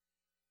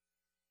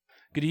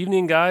Good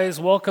evening, guys.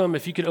 Welcome.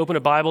 If you could open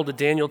a Bible to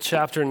Daniel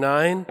chapter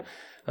 9.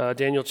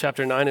 Daniel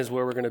chapter 9 is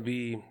where we're going to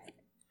be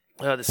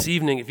this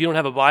evening. If you don't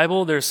have a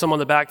Bible, there's some on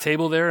the back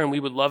table there, and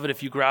we would love it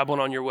if you grab one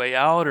on your way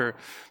out, or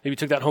maybe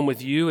took that home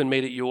with you and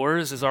made it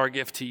yours as our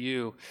gift to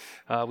you.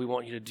 We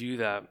want you to do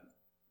that.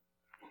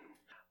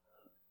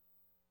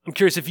 I'm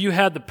curious, if you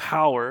had the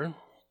power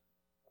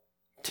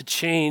to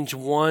change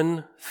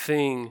one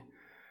thing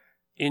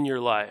in your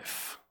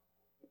life,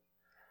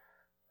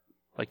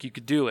 like you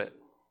could do it,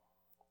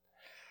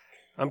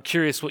 I'm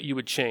curious what you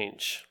would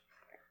change.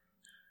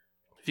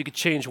 If you could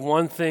change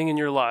one thing in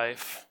your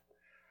life,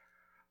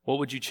 what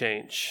would you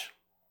change?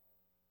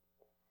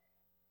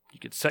 You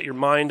could set your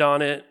mind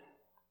on it.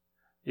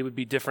 It would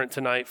be different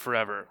tonight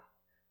forever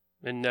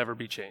and never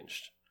be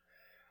changed.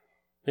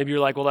 Maybe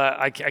you're like, well,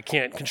 I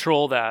can't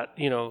control that,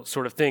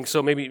 sort of thing.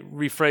 So maybe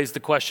rephrase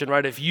the question,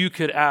 right? If you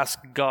could ask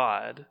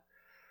God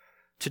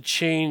to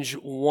change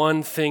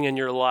one thing in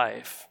your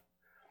life,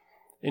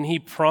 and he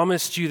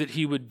promised you that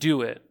he would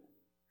do it,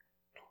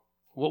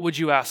 what would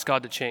you ask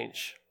God to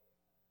change?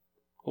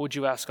 What would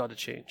you ask God to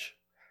change?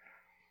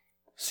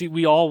 See,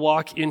 we all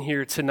walk in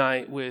here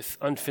tonight with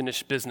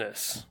unfinished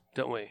business,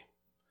 don't we?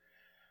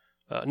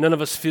 None of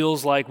us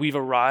feels like we've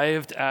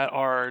arrived at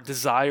our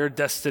desired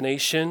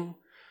destination.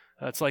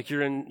 It's like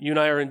you and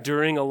I are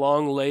enduring a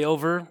long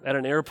layover at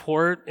an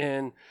airport,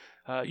 and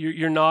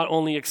you're not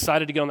only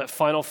excited to get on that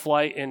final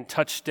flight and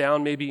touch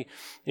down maybe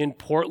in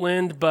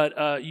Portland,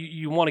 but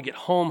you want to get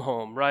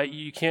home, right?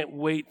 You can't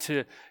wait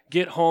to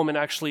get home and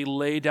actually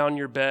lay down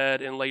your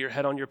bed and lay your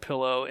head on your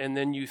pillow, and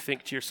then you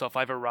think to yourself,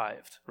 I've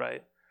arrived,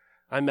 right?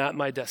 I'm at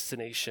my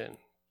destination.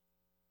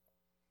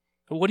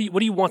 What do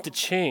you want to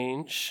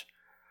change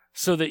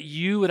so that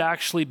you would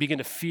actually begin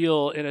to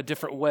feel in a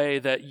different way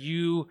that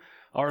you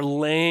are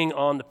laying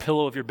on the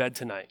pillow of your bed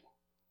tonight,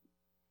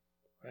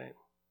 right?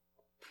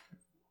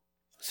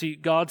 See,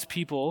 God's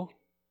people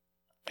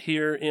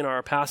here in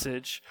our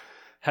passage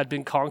had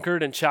been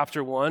conquered in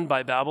chapter 1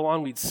 by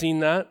Babylon. We'd seen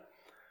that.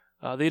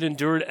 They'd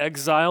endured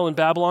exile in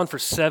Babylon for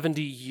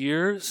 70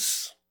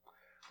 years.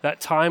 That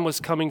time was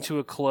coming to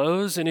a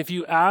close. And if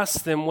you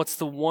ask them what's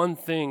the one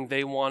thing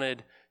they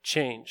wanted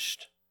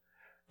changed,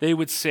 they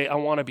would say, I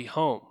want to be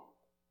home.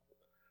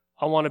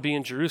 I want to be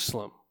in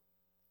Jerusalem.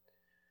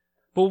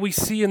 But what we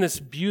see in this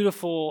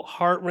beautiful,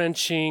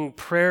 heart-wrenching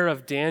prayer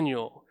of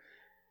Daniel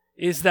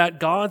is that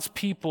God's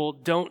people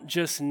don't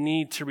just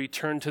need to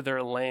return to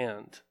their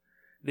land.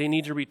 They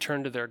need to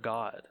return to their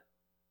God.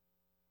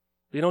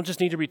 They don't just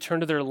need to return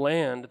to their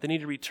land. They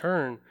need to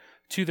return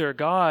to their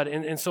God.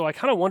 And so I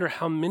kind of wonder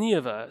how many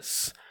of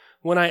us,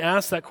 when I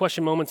asked that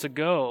question moments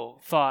ago,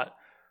 thought,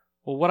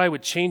 well, what I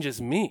would change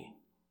is me.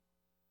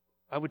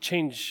 I would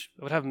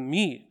have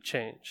me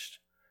changed.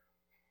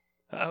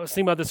 I was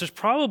thinking about this. There's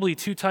probably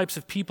two types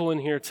of people in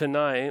here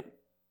tonight,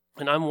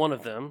 and I'm one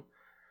of them,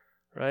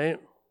 right?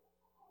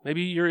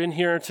 Maybe you're in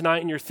here tonight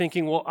and you're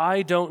thinking, well,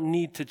 I don't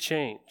need to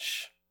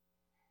change.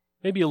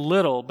 Maybe a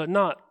little, but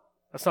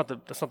that's not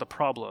the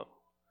problem.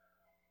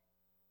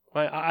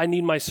 Right? I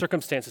need my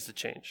circumstances to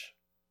change.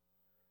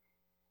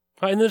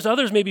 Right? And there's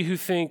others maybe who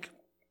think,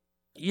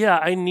 yeah,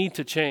 I need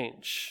to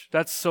change.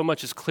 That's so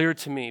much is clear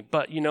to me,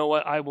 but you know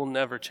what? I will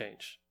never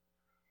change.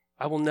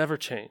 I will never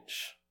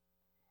change.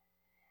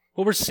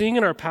 What we're seeing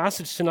in our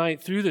passage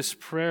tonight through this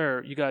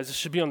prayer, you guys, this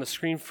should be on the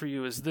screen for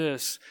you, is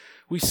this.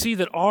 We see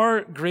that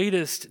our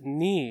greatest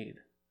need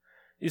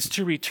is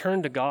to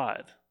return to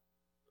God.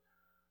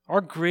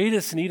 Our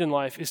greatest need in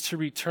life is to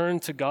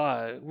return to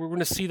God. We're going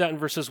to see that in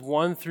verses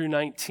 1 through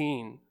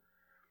 19.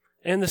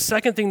 And the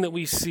second thing that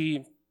we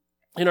see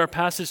in our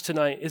passage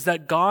tonight is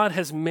that God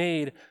has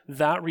made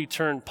that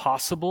return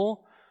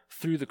possible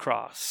through the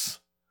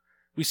cross.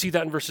 We see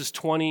that in verses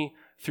 20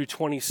 through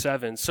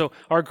 27. So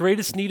our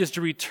greatest need is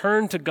to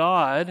return to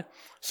God.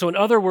 So in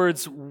other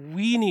words,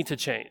 we need to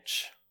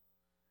change.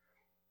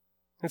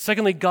 And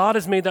secondly, God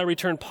has made that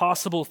return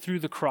possible through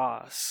the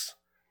cross.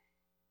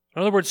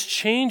 In other words,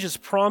 change is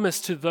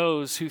promised to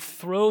those who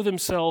throw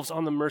themselves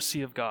on the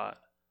mercy of God.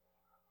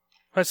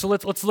 All right, so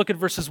let's look at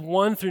verses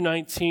 1 through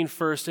 19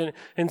 first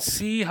and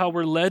see how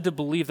we're led to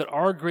believe that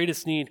our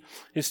greatest need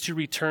is to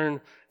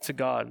return to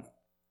God.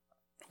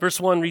 Verse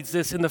 1 reads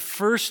this, in the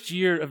first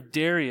year of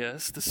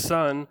Darius, the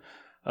son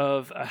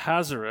of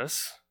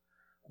Ahasuerus,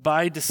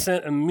 by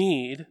descent a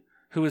Mede,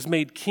 who was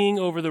made king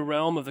over the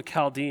realm of the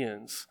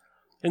Chaldeans,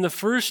 in the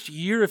first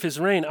year of his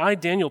reign, I,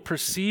 Daniel,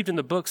 perceived in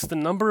the books the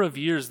number of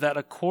years that,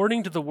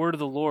 according to the word of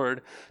the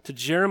Lord to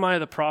Jeremiah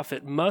the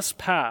prophet, must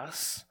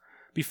pass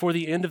before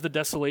the end of the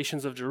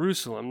desolations of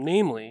Jerusalem,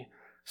 namely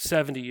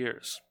 70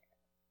 years.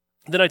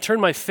 Then I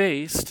turned my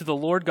face to the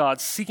Lord God,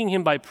 seeking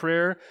him by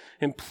prayer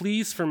and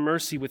pleas for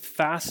mercy with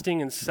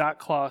fasting and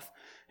sackcloth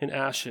and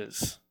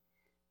ashes.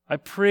 I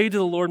prayed to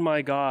the Lord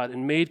my God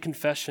and made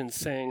confession,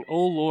 saying,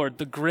 O Lord,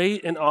 the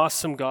great and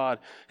awesome God,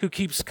 who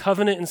keeps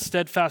covenant and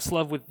steadfast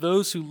love with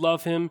those who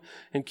love him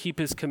and keep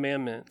his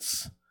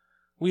commandments.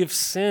 We have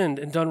sinned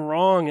and done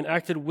wrong and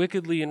acted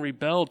wickedly and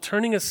rebelled,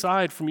 turning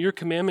aside from your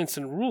commandments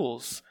and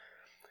rules.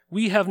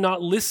 We have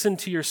not listened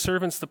to your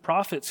servants, the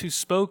prophets, who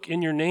spoke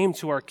in your name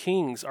to our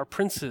kings, our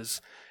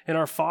princes, and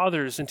our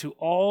fathers, and to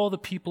all the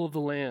people of the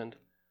land.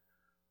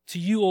 To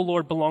you, O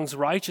Lord, belongs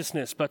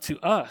righteousness, but to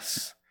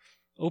us,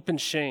 open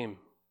shame.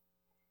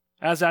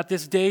 As at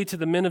this day to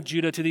the men of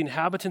Judah, to the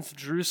inhabitants of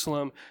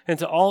Jerusalem, and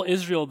to all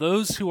Israel,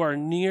 those who are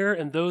near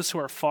and those who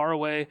are far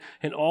away,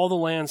 in all the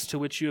lands to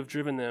which you have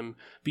driven them,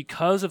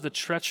 because of the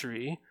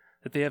treachery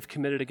that they have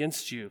committed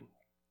against you.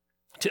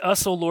 To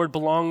us, O Lord,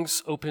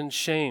 belongs open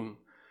shame,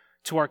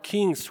 to our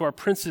kings, to our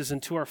princes,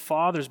 and to our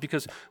fathers,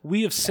 because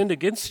we have sinned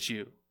against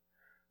you.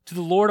 To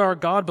the Lord our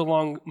God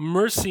belong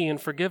mercy and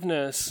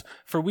forgiveness,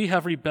 for we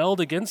have rebelled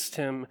against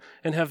him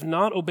and have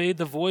not obeyed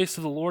the voice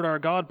of the Lord our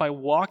God by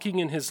walking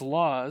in his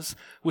laws,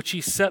 which he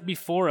set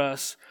before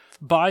us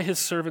by his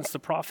servants the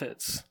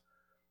prophets.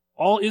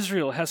 All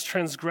Israel has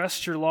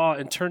transgressed your law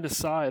and turned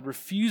aside,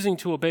 refusing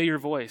to obey your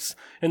voice,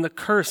 and the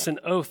curse and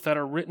oath that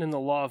are written in the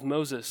law of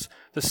Moses,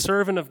 the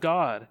servant of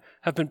God,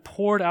 have been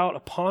poured out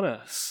upon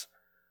us,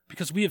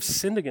 because we have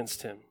sinned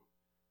against him.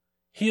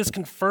 He has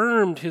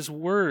confirmed his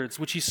words,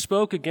 which he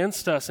spoke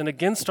against us and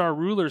against our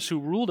rulers who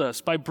ruled us,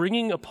 by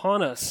bringing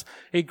upon us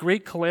a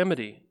great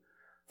calamity.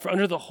 For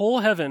under the whole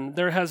heaven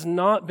there has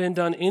not been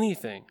done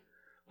anything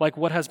like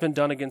what has been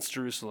done against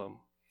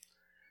Jerusalem.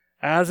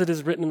 As it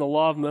is written in the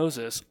law of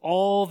Moses,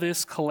 all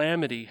this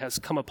calamity has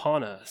come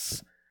upon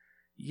us.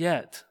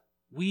 Yet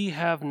we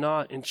have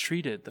not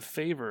entreated the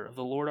favor of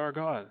the Lord our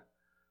God,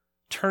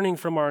 turning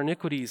from our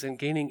iniquities and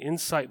gaining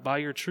insight by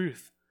your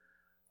truth.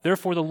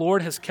 Therefore, the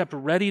Lord has kept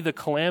ready the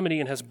calamity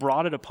and has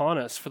brought it upon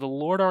us. For the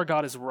Lord our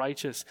God is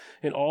righteous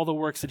in all the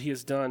works that he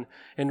has done,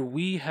 and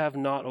we have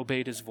not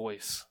obeyed his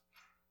voice.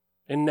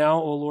 And now,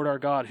 O Lord our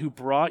God, who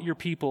brought your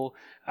people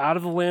out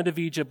of the land of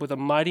Egypt with a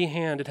mighty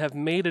hand and have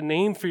made a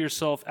name for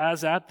yourself,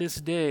 as at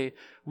this day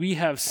we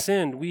have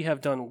sinned, we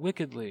have done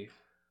wickedly.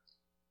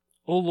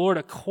 O Lord,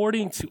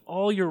 according to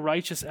all your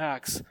righteous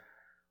acts,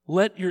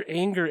 let your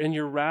anger and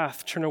your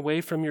wrath turn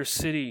away from your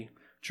city,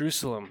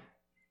 Jerusalem,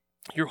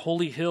 your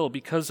holy hill,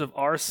 because of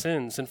our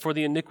sins and for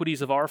the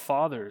iniquities of our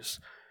fathers.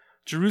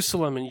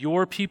 Jerusalem and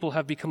your people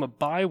have become a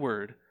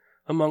byword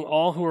among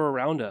all who are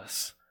around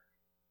us.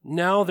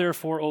 Now,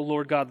 therefore, O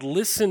Lord God,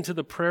 listen to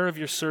the prayer of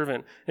your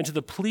servant and to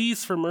the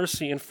pleas for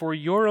mercy, and for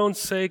your own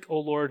sake, O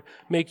Lord,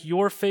 make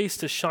your face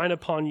to shine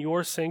upon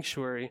your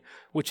sanctuary,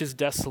 which is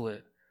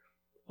desolate.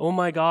 O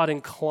my God,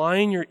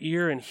 incline your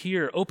ear and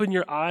hear. Open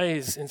your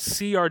eyes and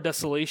see our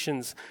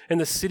desolations and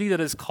the city that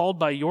is called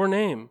by your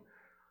name.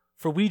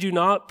 For we do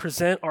not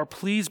present our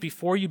pleas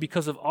before you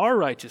because of our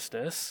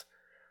righteousness,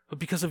 but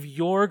because of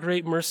your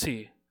great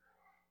mercy.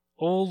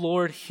 O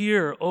Lord,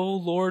 hear. O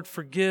Lord,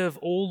 forgive.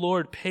 O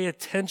Lord, pay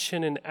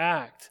attention and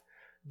act.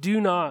 Do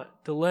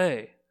not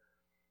delay.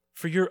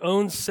 For your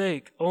own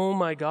sake, O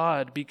my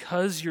God,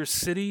 because your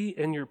city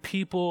and your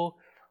people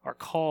are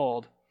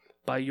called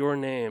by your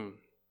name.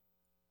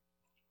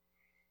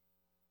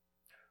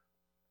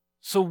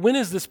 So when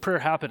is this prayer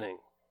happening?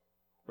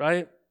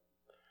 Right?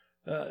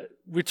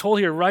 We're told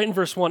here right in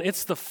verse 1,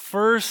 it's the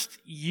first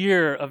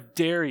year of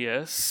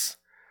Darius,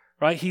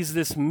 right? He's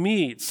this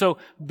Mede. So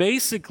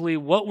basically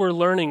what we're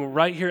learning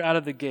right here out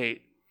of the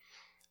gate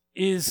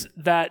is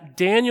that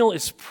Daniel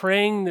is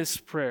praying this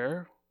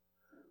prayer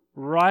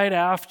right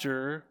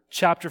after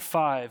chapter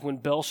 5, when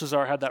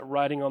Belshazzar had that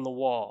writing on the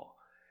wall.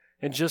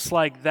 And just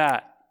like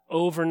that,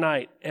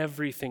 overnight,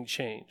 everything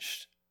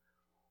changed.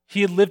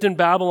 He had lived in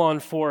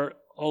Babylon for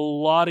a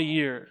lot of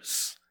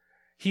years.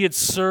 He had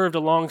served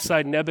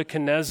alongside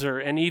Nebuchadnezzar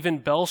and even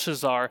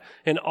Belshazzar,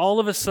 and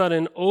all of a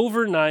sudden,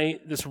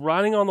 overnight, this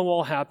writing on the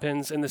wall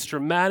happens, and this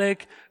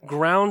dramatic,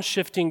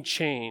 ground-shifting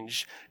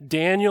change.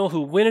 Daniel, who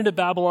went into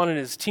Babylon in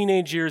his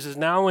teenage years, is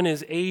now in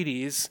his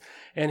 80s,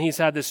 and he's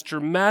had this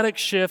dramatic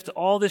shift,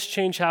 all this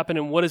change happen,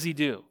 and what does he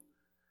do?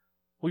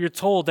 Well, you're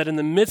told that in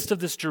the midst of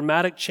this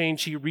dramatic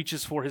change, he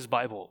reaches for his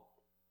Bible.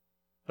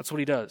 That's what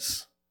he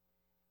does.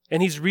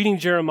 And he's reading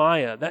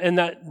Jeremiah. And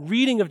that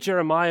reading of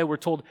Jeremiah, we're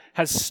told,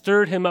 has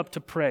stirred him up to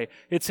pray.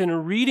 It's in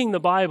reading the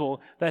Bible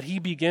that he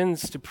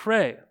begins to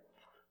pray.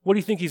 What do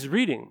you think he's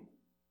reading?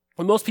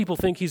 Well, most people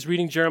think he's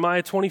reading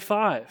Jeremiah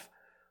 25.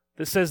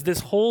 That says, this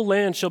whole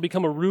land shall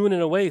become a ruin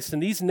and a waste,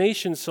 and these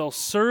nations shall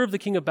serve the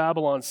king of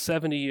Babylon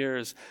 70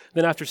 years.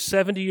 Then after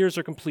 70 years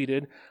are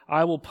completed,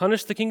 I will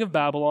punish the king of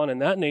Babylon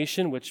and that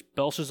nation, which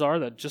Belshazzar,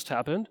 that just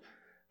happened,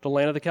 the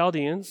land of the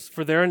Chaldeans,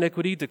 for their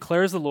iniquity,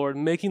 declares the Lord,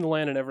 making the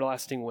land an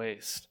everlasting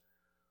waste.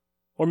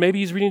 Or maybe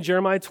he's reading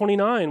Jeremiah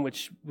 29,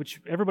 which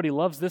everybody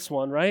loves this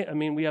one, right? I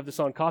mean, we have this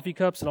on coffee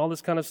cups and all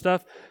this kind of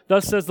stuff.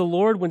 Thus says the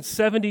Lord, when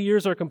 70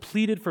 years are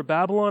completed for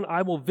Babylon,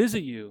 I will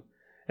visit you,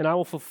 and I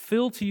will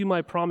fulfill to you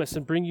my promise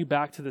and bring you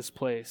back to this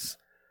place.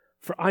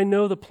 For I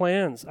know the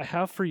plans I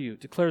have for you,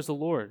 declares the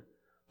Lord,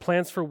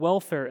 plans for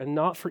welfare and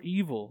not for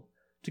evil,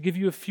 to give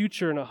you a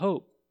future and a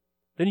hope.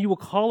 Then you will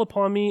call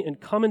upon me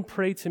and come and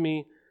pray to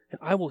me, and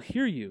I will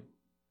hear you.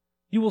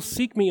 You will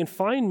seek me and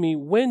find me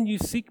when you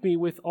seek me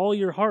with all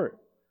your heart.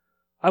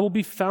 I will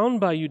be found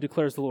by you,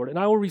 declares the Lord, and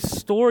I will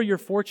restore your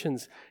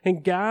fortunes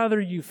and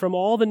gather you from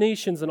all the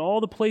nations and all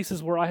the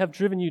places where I have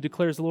driven you,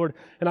 declares the Lord,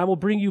 and I will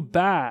bring you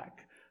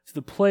back to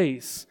the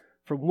place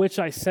from which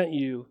I sent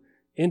you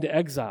into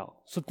exile.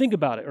 So think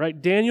about it, right?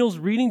 Daniel's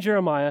reading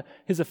Jeremiah.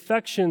 His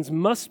affections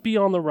must be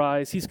on the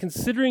rise. He's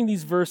considering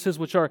these verses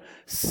which are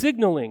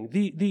signaling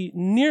the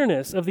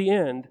nearness of the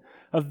end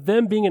of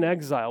them being in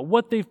exile.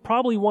 What they've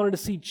probably wanted to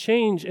see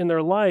change in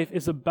their life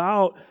is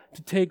about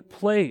to take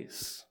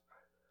place.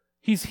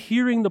 He's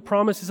hearing the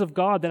promises of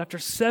God that after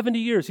 70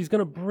 years, he's going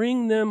to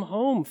bring them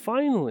home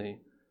finally.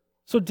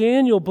 So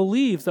Daniel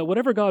believes that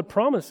whatever God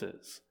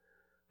promises,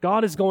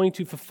 God is going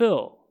to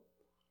fulfill.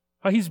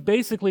 He's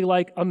basically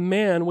like a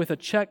man with a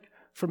check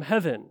from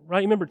heaven,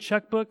 right? You remember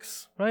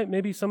checkbooks, right?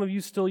 Maybe some of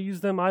you still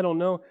use them. I don't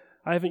know.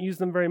 I haven't used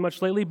them very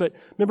much lately, but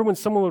remember when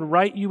someone would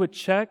write you a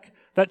check,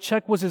 that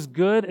check was as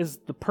good as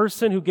the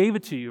person who gave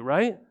it to you,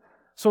 right?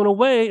 So in a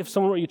way, if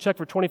someone wrote you a check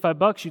for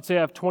 $25, you'd say,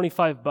 I have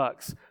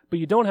 $25. But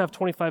you don't have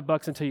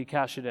 $25 until you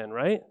cash it in,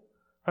 right?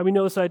 We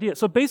know this idea.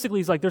 So basically,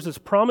 he's like, there's this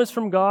promise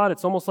from God.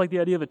 It's almost like the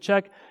idea of a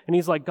check. And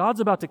he's like,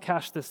 God's about to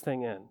cash this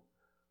thing in.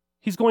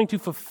 He's going to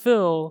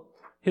fulfill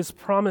his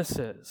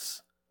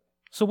promises.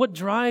 So what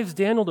drives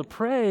Daniel to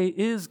pray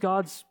is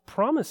God's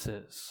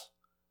promises.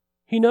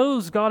 He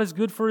knows God is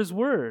good for his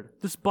word.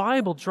 This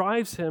Bible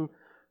drives him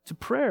to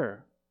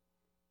prayer.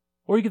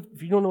 Or you could,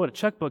 if you don't know what a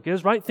checkbook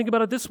is, right? Think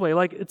about it this way.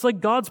 It's like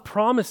God's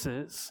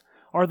promises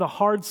are the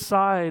hard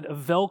side of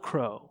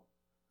Velcro.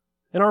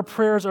 And our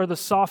prayers are the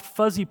soft,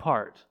 fuzzy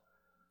part.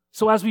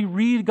 So as we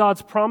read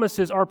God's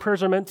promises, our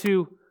prayers are meant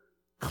to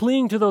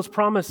cling to those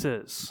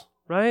promises,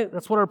 right?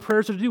 That's what our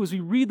prayers are to do. As we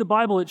read the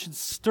Bible, it should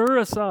stir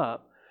us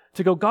up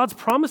to go, God's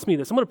promised me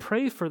this. I'm going to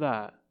pray for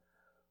that,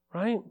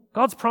 right?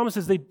 God's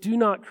promises, they do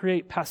not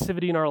create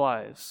passivity in our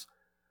lives.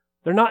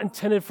 They're not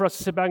intended for us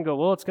to sit back and go,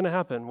 well, it's going to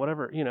happen,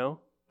 whatever,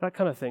 that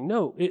kind of thing.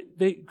 No,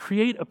 they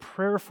create a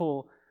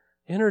prayerful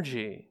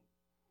energy.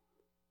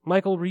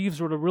 Michael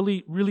Reeves wrote a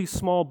really, really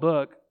small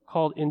book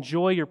called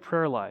Enjoy Your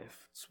Prayer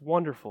Life. It's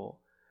wonderful.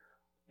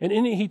 And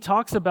in it, he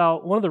talks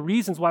about one of the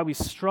reasons why we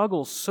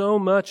struggle so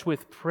much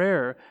with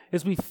prayer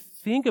is we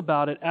think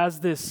about it as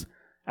this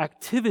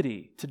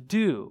activity to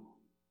do.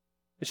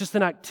 It's just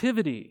an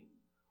activity.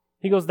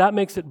 He goes, that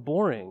makes it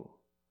boring.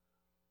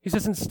 He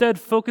says, instead,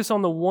 focus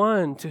on the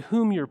one to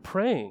whom you're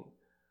praying,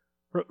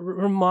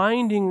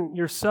 reminding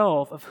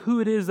yourself of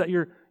who it is that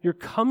you're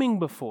coming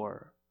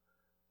before.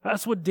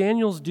 That's what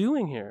Daniel's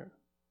doing here.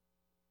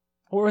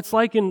 Or it's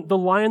like in The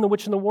Lion, the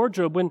Witch, and the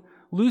Wardrobe, when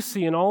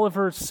Lucy and all of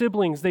her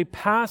siblings, they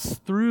pass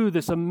through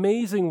this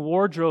amazing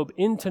wardrobe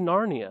into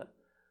Narnia.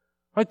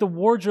 Right? The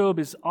wardrobe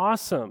is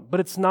awesome, but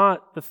it's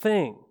not the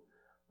thing.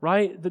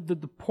 Right?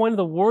 The point of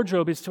the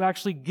wardrobe is to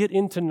actually get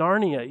into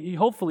Narnia.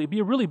 Hopefully, it'd be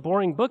a really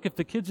boring book if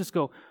the kids just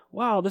go,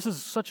 wow, this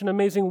is such an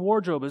amazing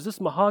wardrobe. Is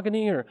this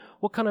mahogany, or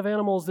what kind of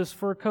animal is this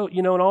fur coat?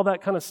 And all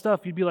that kind of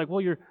stuff. You'd be like,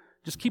 well,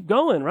 just keep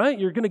going, right?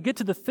 You're going to get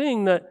to the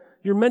thing that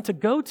you're meant to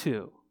go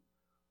to.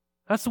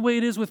 That's the way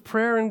it is with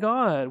prayer and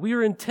God. We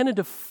are intended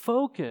to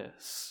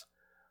focus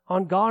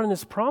on God and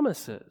his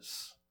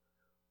promises,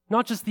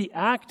 not just the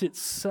act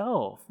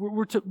itself.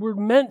 We're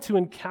meant to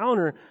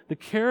encounter the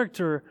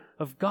character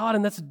of God,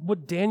 and that's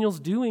what Daniel's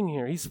doing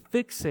here. He's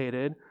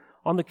fixated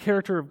on the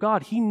character of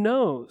God. He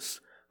knows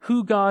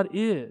who God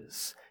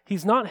is.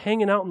 He's not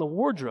hanging out in the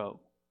wardrobe.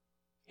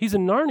 He's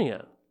in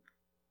Narnia.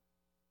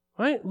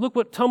 Right? Look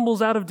what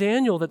tumbles out of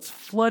Daniel that's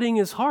flooding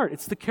his heart.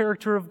 It's the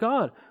character of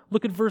God.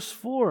 Look at verse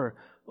 4.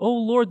 O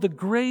Lord, the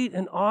great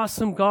and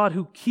awesome God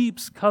who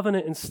keeps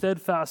covenant and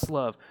steadfast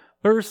love.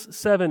 Verse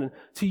 7,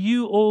 to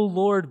you, O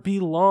Lord,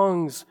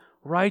 belongs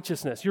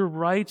righteousness. You're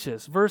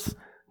righteous. Verse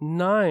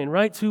 9,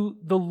 right? To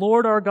the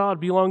Lord our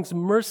God belongs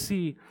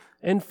mercy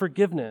and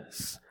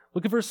forgiveness.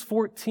 Look at verse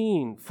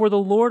 14. For the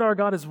Lord our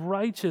God is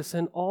righteous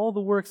in all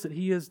the works that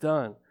he has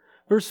done.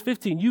 Verse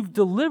 15, you've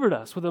delivered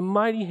us with a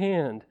mighty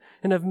hand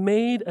and have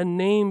made a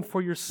name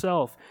for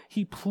yourself.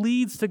 He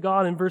pleads to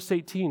God in verse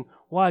 18.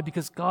 Why?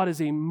 Because God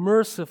is a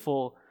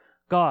merciful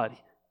God.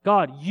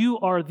 God, you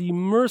are the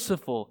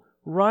merciful,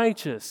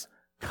 righteous,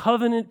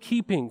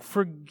 covenant-keeping,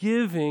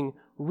 forgiving,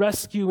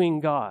 rescuing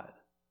God.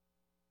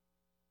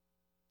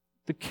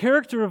 The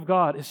character of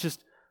God is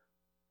just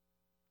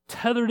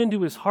tethered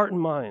into his heart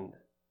and mind.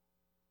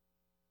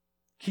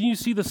 Can you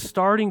see the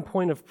starting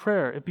point of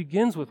prayer? It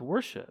begins with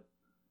worship.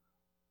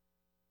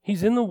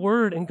 He's in the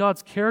Word, and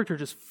God's character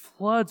just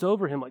floods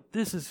over him like,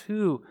 this is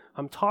who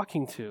I'm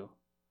talking to.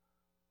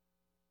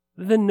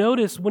 Then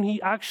notice when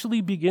he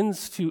actually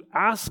begins to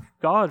ask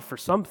God for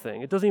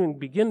something, it doesn't even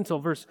begin until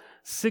verse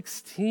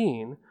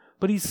 16,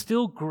 but he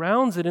still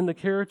grounds it in the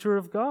character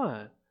of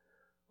God.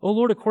 O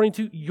Lord, according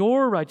to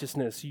your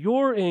righteousness,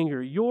 your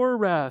anger, your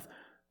wrath,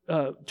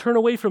 turn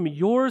away from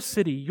your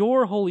city,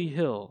 your holy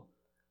hill.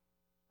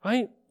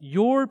 Right?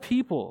 Your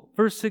people,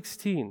 verse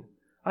 16.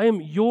 I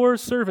am your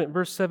servant,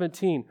 verse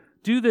 17.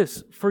 Do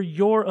this for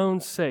your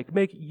own sake.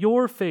 Make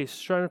your face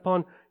shine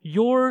upon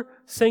your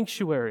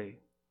sanctuary.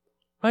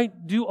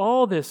 Right? Do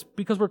all this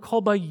because we're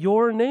called by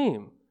your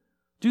name.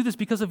 Do this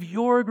because of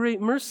your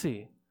great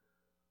mercy.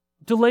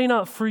 Delay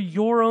not for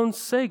your own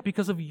sake,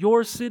 because of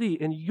your city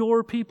and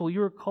your people.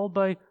 You are called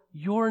by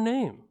your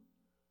name.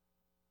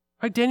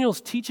 Right?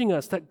 Daniel's teaching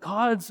us that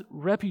God's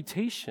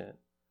reputation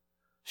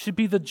should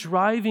be the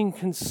driving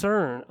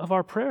concern of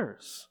our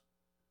prayers.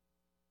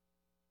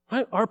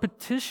 Right? Our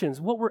petitions,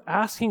 what we're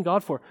asking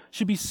God for,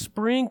 should be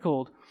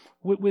sprinkled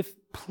with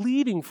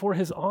pleading for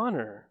his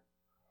honor.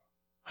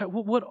 Right?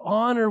 What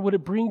honor would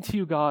it bring to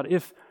you, God,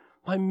 if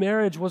my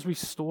marriage was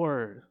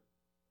restored?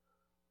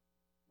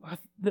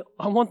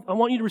 I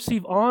want you to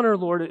receive honor,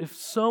 Lord, if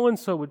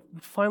so-and-so would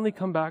finally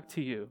come back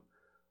to you.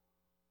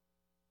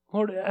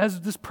 Lord,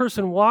 as this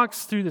person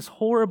walks through this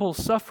horrible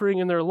suffering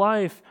in their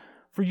life,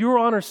 for your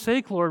honor's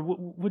sake, Lord,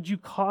 would you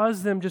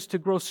cause them just to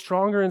grow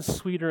stronger and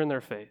sweeter in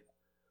their faith?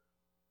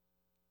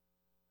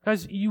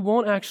 Guys, you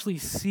won't actually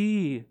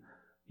see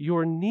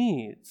your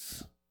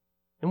needs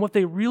and what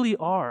they really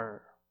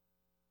are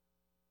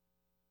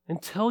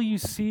until you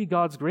see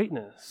God's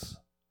greatness.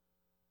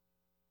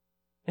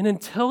 And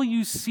until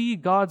you see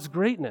God's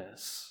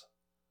greatness,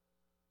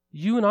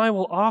 you and I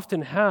will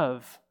often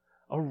have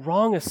a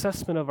wrong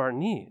assessment of our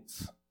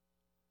needs.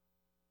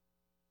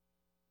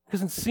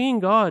 Because in seeing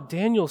God,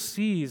 Daniel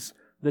sees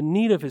the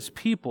need of his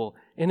people,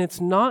 and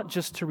it's not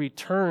just to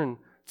return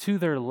to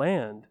their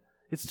land,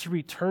 it's to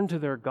return to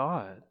their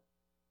God.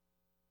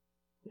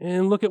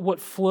 And look at what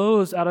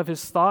flows out of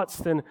his thoughts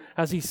then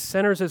as he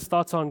centers his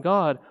thoughts on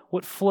God.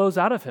 What flows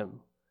out of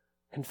him?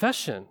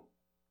 Confession.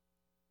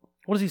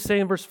 What does he say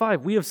in verse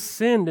 5? We have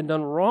sinned and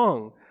done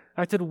wrong,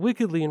 acted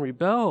wickedly and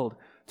rebelled,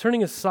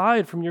 turning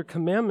aside from your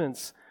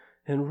commandments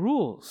and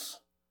rules.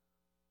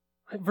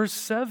 Right? Verse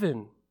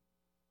 7,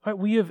 right?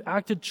 We have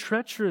acted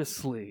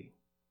treacherously.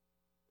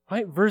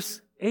 Right?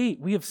 Verse 8,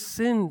 we have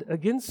sinned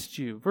against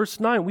you. Verse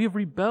 9, we have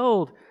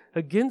rebelled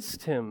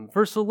against him.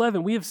 Verse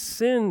 11, we have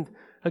sinned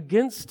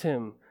against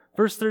him.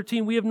 Verse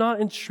 13, we have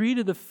not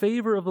entreated the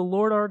favor of the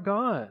Lord our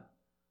God.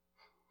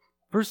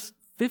 Verse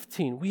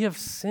 15, we have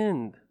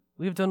sinned.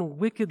 We have done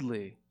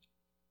wickedly.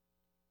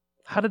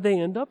 How did they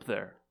end up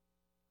there?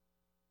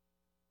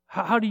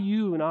 How do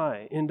you and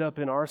I end up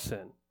in our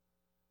sin?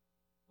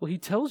 Well, he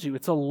tells you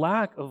it's a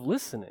lack of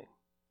listening.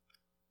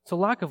 It's a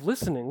lack of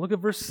listening. Look at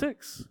verse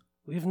 6.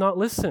 We have not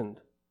listened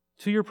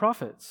to your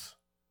prophets.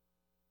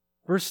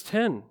 Verse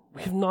 10,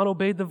 we have not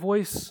obeyed the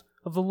voice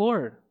of the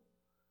Lord.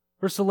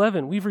 Verse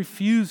 11, we've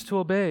refused to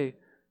obey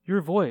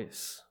your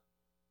voice.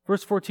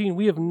 Verse 14,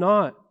 we have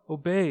not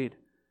obeyed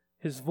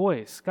his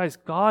voice. Guys,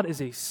 God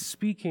is a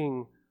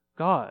speaking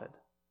God.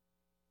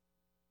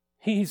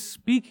 He's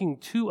speaking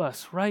to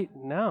us right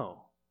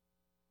now.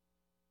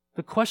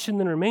 The question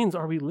then remains,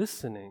 are we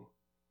listening?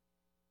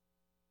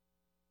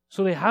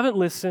 So they haven't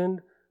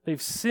listened,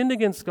 they've sinned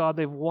against God,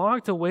 they've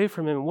walked away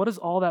from him. What has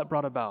all that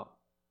brought about?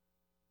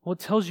 Well, it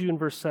tells you in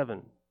verse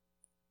 7.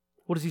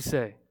 What does he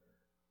say?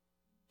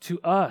 To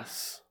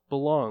us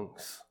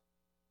belongs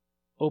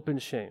open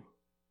shame.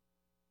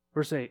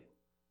 Verse 8.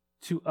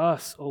 To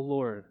us, O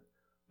Lord,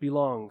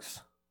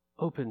 belongs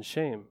open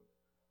shame.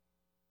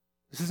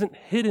 This isn't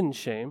hidden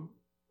shame.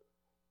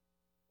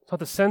 It's not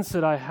the sense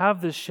that I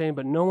have this shame,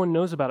 but no one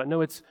knows about it.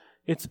 No, it's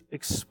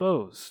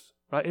exposed,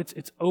 right?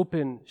 It's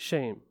open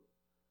shame.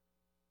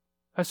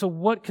 Right, so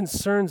what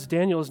concerns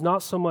Daniel is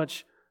not so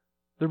much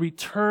the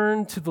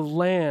return to the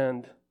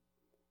land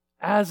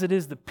as it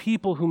is the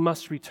people who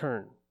must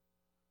return.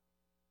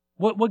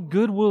 What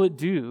good will it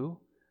do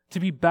to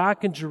be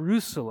back in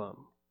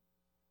Jerusalem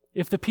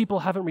if the people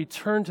haven't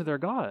returned to their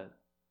God?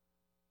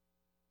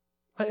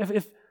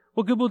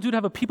 What good will it do to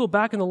have a people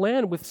back in the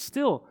land with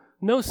still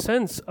no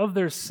sense of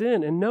their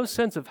sin and no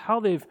sense of how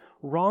they've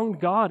wronged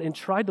God and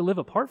tried to live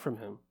apart from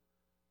him?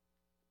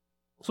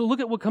 So look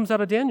at what comes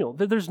out of Daniel.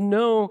 There's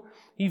no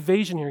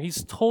evasion here.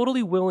 He's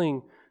totally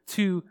willing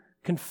to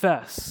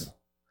confess.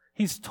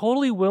 He's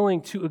totally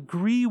willing to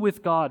agree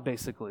with God,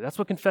 basically. That's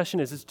what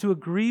confession is to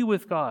agree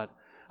with God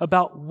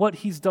about what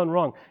he's done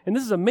wrong. And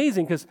this is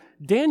amazing because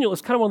Daniel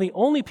is kind of one of the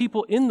only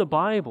people in the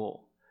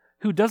Bible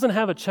who doesn't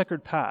have a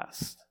checkered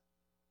past.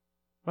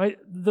 Right?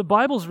 The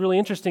Bible's really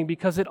interesting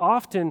because it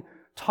often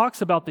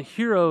talks about the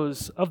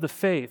heroes of the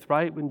faith,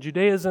 right? In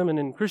Judaism and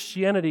in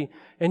Christianity,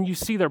 and you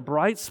see their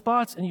bright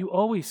spots and you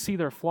always see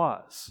their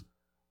flaws.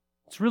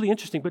 It's really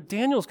interesting. But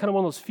Daniel's kind of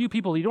one of those few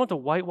people, you don't have to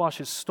whitewash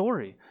his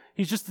story.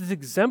 He's just this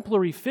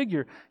exemplary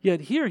figure.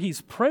 Yet here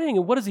he's praying,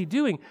 and what is he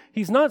doing?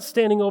 He's not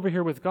standing over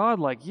here with God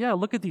like, yeah,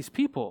 look at these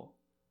people.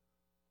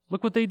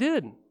 Look what they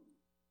did.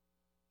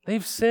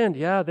 They've sinned.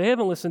 Yeah, they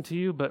haven't listened to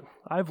you, but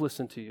I've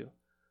listened to you.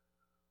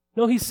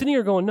 No, he's sitting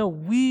here going, no,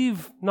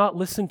 we've not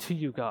listened to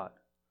you, God.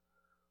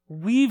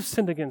 We've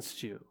sinned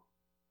against you.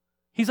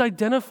 He's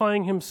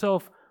identifying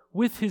himself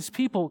with his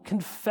people,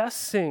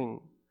 confessing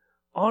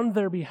on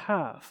their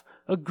behalf,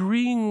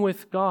 agreeing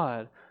with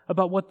God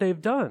about what they've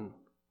done.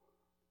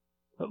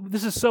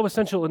 This is so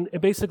essential in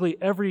basically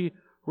every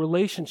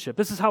relationship.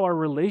 This is how our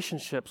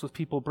relationships with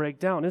people break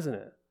down, isn't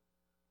it?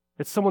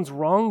 It's someone's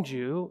wronged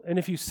you, and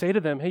if you say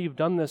to them, hey, you've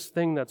done this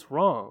thing that's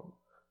wrong,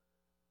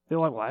 they're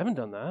like, well, I haven't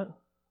done that.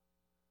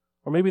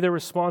 Or maybe their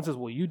response is,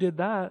 well, you did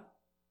that.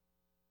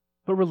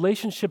 But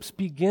relationships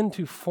begin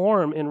to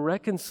form and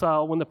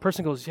reconcile when the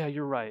person goes, yeah,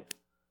 you're right.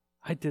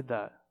 I did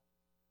that.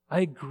 I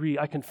agree.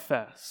 I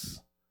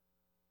confess.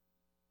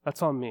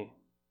 That's on me.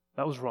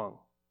 That was wrong.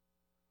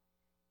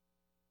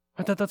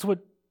 I thought that's what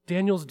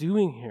Daniel's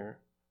doing here.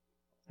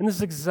 And this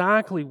is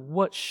exactly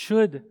what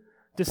should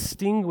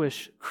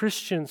distinguish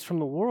Christians from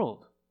the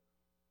world.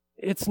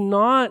 It's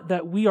not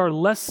that we are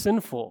less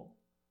sinful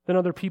than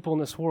other people in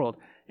this world.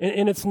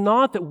 And it's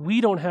not that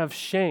we don't have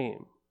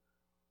shame.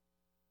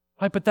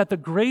 Right? But that the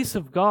grace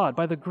of God,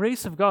 by the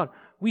grace of God,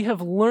 we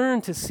have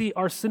learned to see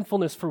our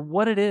sinfulness for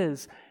what it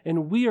is,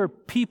 and we are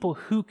people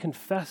who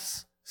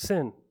confess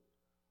sin.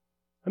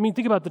 I mean,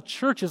 think about it. The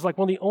church is like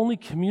one of the only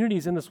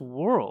communities in this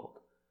world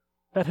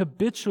that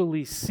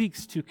habitually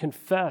seeks to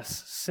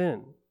confess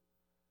sin,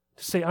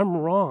 to say, I'm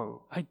wrong,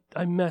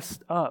 I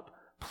messed up,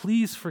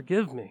 please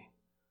forgive me.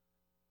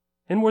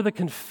 And where the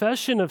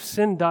confession of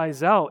sin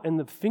dies out and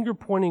the finger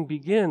pointing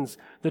begins,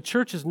 the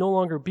church is no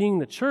longer being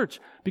the church,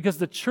 because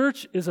the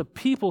church is a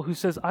people who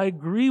says, I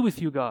agree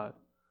with you, God.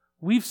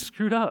 We've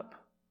screwed up.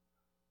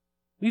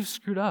 We've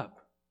screwed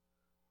up.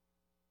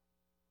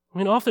 I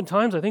mean,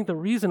 oftentimes I think the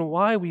reason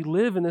why we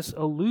live in this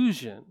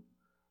illusion,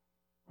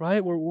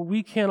 right, where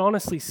we can't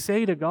honestly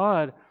say to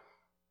God,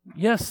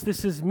 yes,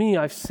 this is me,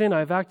 I've sinned,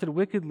 I've acted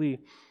wickedly.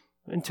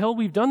 Until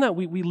we've done that,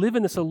 we live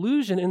in this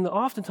illusion, and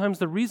oftentimes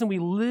the reason we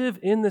live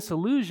in this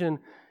illusion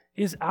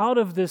is out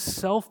of this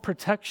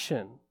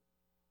self-protection.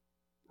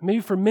 Maybe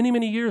for many,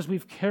 many years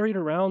we've carried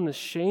around this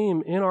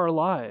shame in our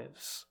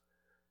lives,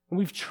 and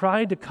we've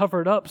tried to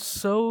cover it up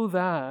so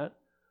that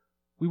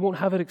we won't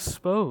have it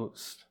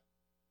exposed.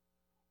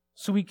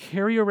 So we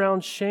carry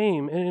around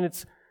shame, and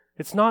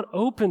it's not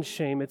open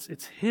shame, it's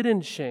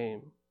hidden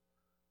shame.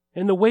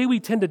 And the way we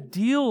tend to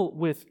deal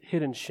with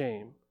hidden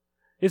shame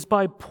is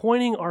by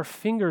pointing our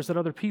fingers at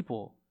other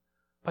people,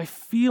 by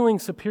feeling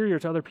superior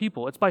to other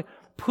people. It's by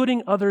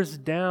putting others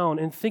down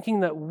and thinking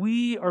that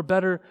we are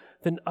better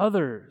than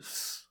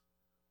others.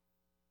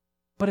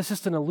 But it's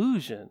just an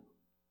illusion.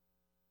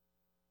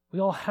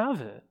 We all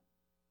have it.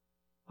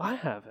 I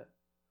have it.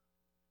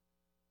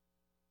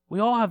 We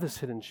all have this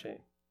hidden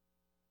shame.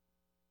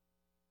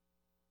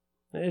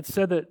 It's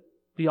said that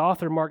the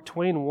author Mark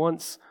Twain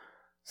once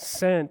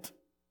sent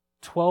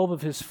 12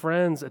 of his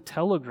friends a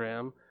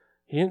telegram.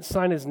 He didn't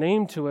sign his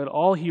name to it.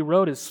 All he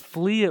wrote is,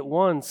 flee at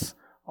once,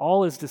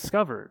 all is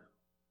discovered.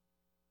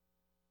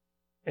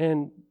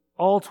 And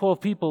all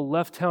 12 people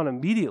left town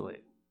immediately.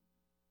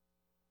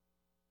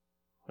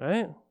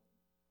 Right?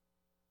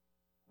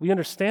 We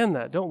understand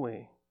that, don't we?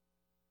 I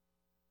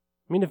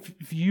mean,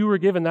 if you were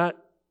given that,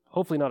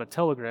 hopefully not a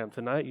telegram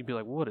tonight, you'd be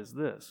like, what is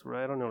this?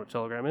 Right? I don't know what a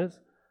telegram is.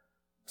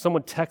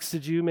 Someone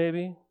texted you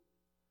maybe.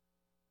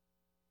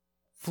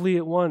 Flee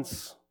at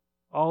once,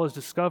 all is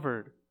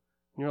discovered.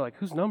 And you're like,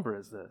 whose number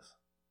is this?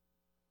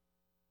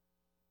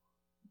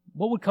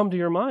 What would come to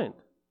your mind?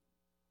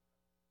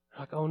 You're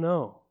like, oh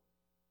no,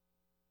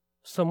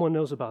 someone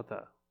knows about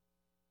that.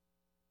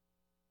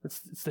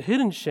 It's the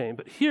hidden shame,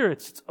 but here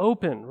it's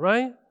open,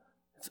 right?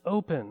 It's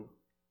open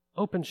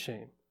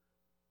shame.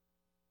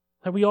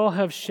 And we all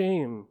have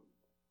shame.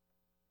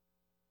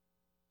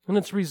 And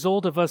it's a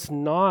result of us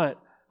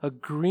not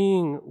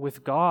agreeing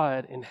with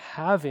God and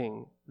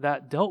having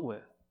that dealt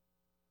with.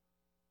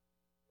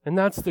 And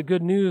that's the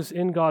good news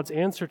in God's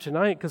answer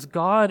tonight, because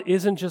God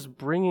isn't just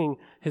bringing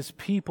his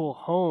people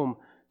home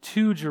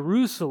to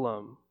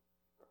Jerusalem,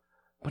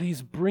 but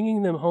he's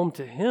bringing them home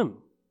to him.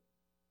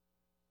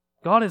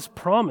 God has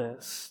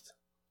promised.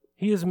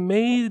 He has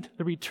made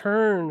the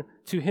return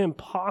to him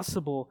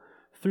possible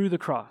through the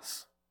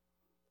cross.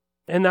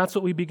 And that's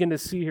what we begin to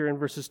see here in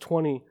verses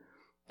 20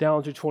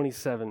 down to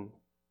 27.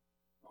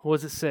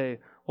 What does it say?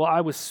 Well,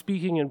 I was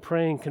speaking and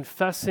praying,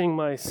 confessing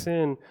my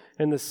sin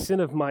and the sin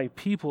of my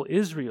people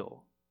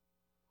Israel,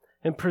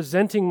 and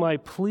presenting my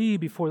plea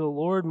before the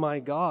Lord my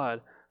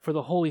God for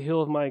the holy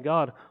hill of my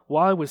God.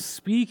 While I was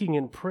speaking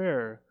in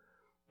prayer,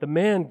 the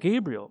man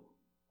Gabriel,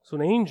 so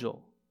an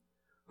angel,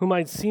 whom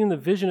I'd seen the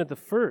vision at the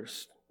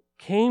first,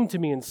 came to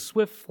me in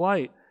swift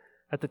flight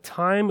at the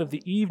time of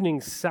the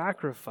evening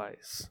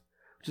sacrifice,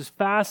 which is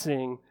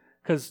fascinating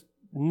because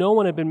no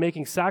one had been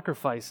making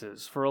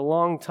sacrifices for a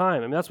long time.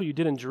 I mean, that's what you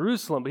did in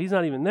Jerusalem, but he's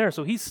not even there.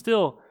 So he's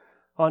still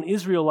on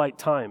Israelite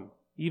time,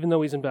 even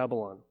though he's in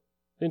Babylon.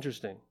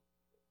 Interesting.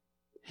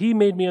 He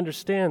made me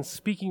understand,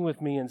 speaking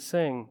with me and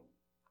saying,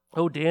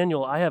 "O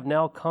Daniel, I have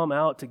now come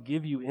out to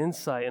give you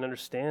insight and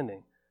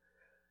understanding.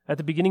 At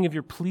the beginning of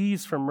your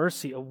pleas for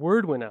mercy, a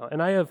word went out,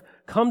 and I have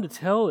come to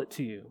tell it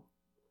to you,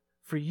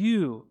 for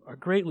you are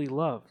greatly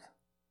loved.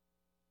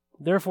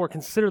 Therefore,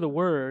 consider the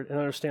word and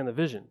understand the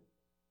vision.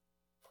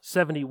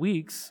 70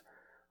 weeks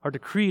are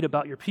decreed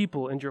about your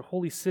people and your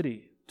holy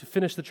city to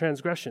finish the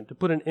transgression, to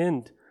put an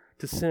end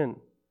to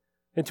sin,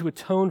 and to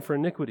atone for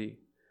iniquity,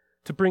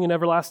 to bring an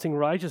everlasting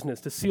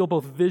righteousness, to seal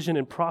both vision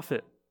and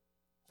prophet,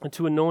 and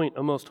to anoint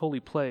a most holy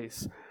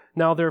place.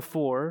 Now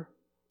therefore,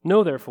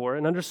 know therefore,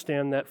 and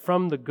understand that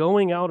from the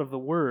going out of the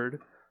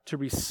word to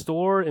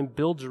restore and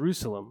build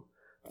Jerusalem,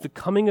 the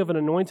coming of an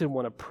anointed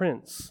one, a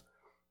prince,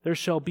 there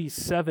shall be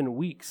 7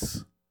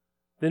 weeks.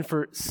 Then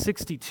for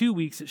 62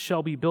 weeks it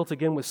shall be built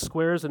again with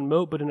squares and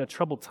moat, but in a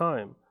troubled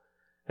time.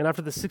 And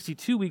after the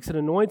 62 weeks an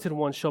anointed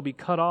one shall be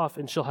cut off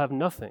and shall have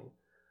nothing.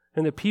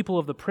 And the people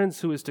of the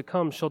prince who is to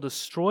come shall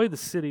destroy the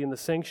city and the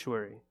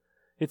sanctuary.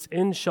 Its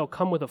end shall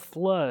come with a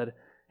flood,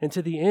 and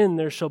to the end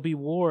there shall be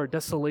war,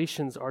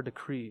 desolations are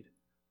decreed.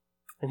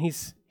 And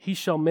he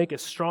shall make a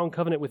strong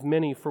covenant with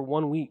many for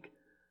 1 week,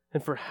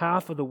 and for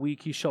half of the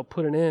week he shall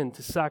put an end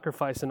to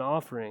sacrifice and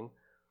offering.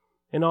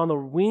 And on the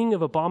wing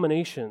of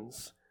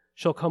abominations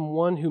shall come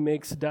one who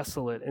makes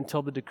desolate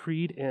until the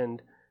decreed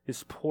end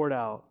is poured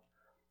out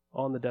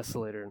on the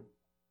desolator.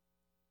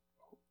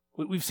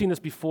 We've seen this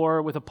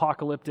before with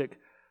apocalyptic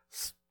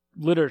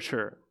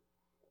literature.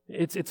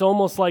 It's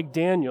almost like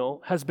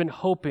Daniel has been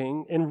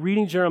hoping and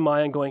reading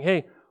Jeremiah and going,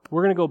 hey,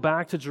 we're going to go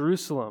back to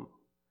Jerusalem.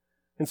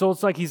 And so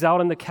it's like he's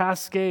out in the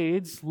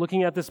Cascades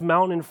looking at this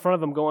mountain in front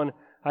of him going,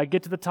 I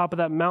get to the top of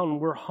that mountain,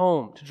 we're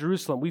home to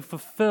Jerusalem. We've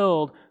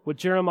fulfilled what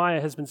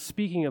Jeremiah has been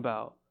speaking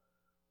about.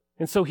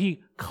 And so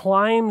he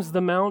climbs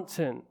the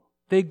mountain.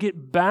 They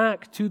get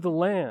back to the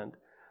land.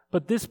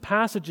 But this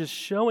passage is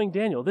showing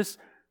Daniel, this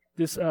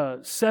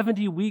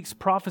 70 weeks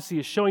prophecy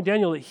is showing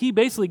Daniel that he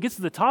basically gets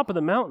to the top of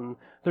the mountain.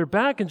 They're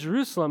back in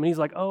Jerusalem, and he's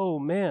like, oh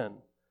man,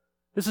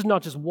 this is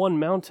not just one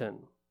mountain.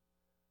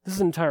 This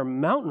is an entire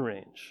mountain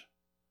range.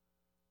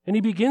 And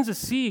he begins to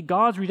see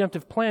God's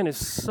redemptive plan is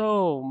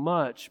so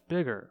much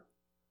bigger.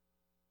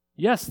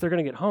 Yes, they're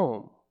going to get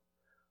home,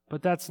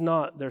 but that's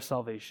not their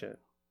salvation.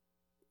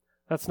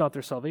 That's not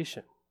their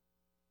salvation.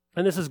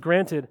 And this is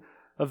granted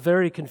a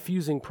very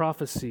confusing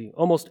prophecy.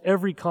 Almost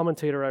every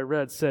commentator I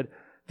read said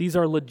these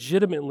are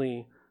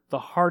legitimately the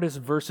hardest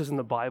verses in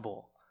the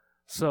Bible.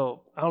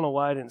 So I don't know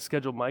why I didn't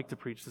schedule Mike to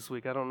preach this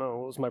week. I don't know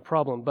what was my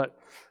problem. But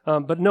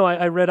no,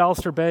 I read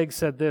Alistair Begg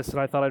said this, and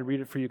I thought I'd read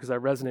it for you because I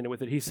resonated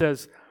with it.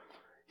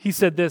 He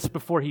said this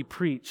before he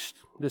preached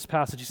this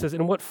passage. He says,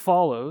 in what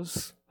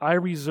follows, I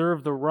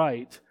reserve the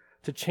right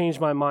to change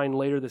my mind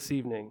later this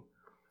evening,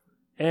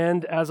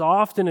 and as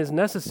often as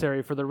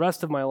necessary for the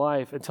rest of my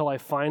life until I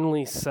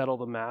finally settle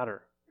the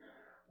matter.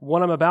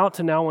 What I'm about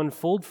to now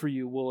unfold for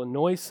you will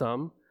annoy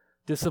some,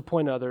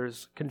 disappoint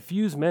others,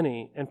 confuse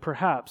many, and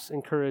perhaps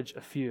encourage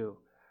a few.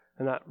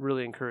 And that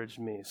really encouraged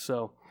me.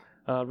 So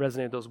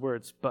resonated those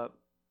words. But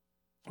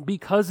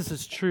because this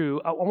is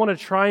true, I want to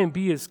try and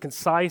be as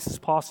concise as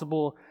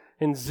possible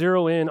and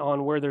zero in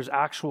on where there's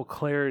actual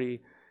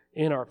clarity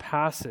in our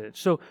passage.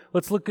 So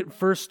let's look at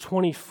verse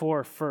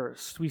 24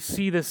 first. We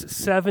see this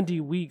 70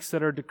 weeks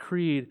that are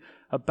decreed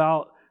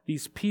about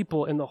these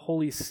people in the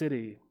holy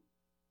city.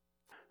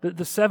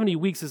 The 70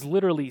 weeks is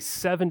literally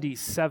 70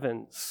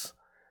 sevens.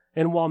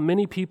 And while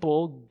many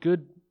people,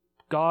 good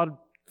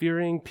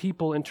God-fearing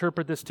people,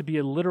 interpret this to be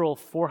a literal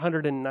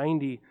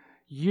 490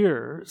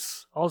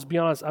 years, I'll just be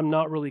honest, I'm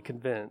not really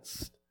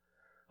convinced.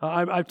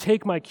 I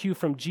take my cue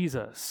from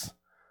Jesus.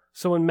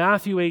 So in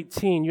Matthew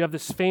 18, you have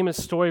this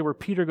famous story where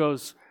Peter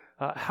goes,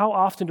 how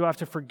often do I have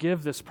to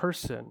forgive this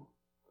person?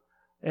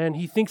 And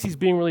he thinks he's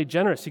being really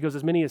generous. He goes,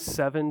 as many as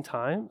 7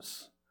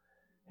 times?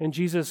 And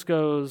Jesus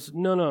goes,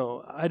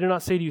 no, I do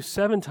not say to you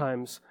 7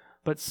 times,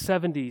 but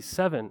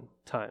 77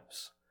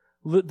 times.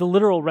 The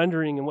literal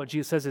rendering in what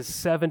Jesus says is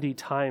 70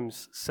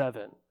 times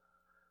 7.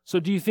 So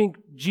do you think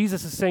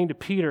Jesus is saying to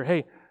Peter,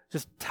 hey,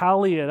 just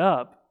tally it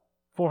up,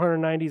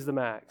 490 is the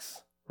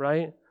max,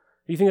 right?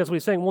 Do you think that's what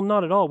he's saying? Well,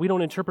 not at all. We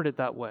don't interpret it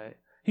that way.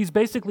 He's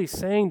basically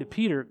saying to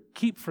Peter,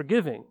 keep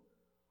forgiving.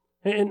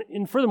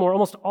 And furthermore,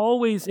 almost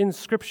always in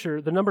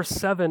Scripture, the number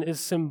 7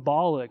 is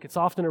symbolic. It's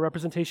often a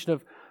representation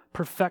of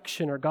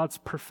perfection or God's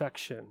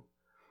perfection.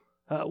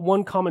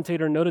 One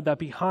commentator noted that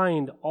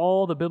behind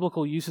all the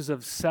biblical uses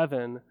of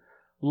 7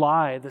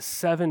 lie the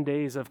 7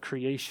 days of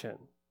creation.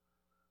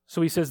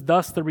 So he says,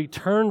 thus the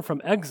return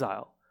from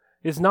exile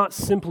is not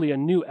simply a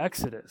new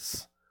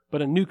exodus,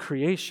 but a new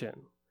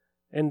creation,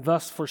 and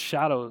thus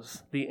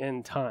foreshadows the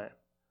end time.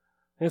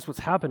 And that's what's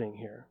happening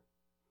here.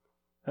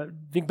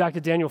 Think back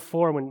to Daniel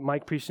 4, when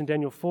Mike preached in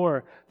Daniel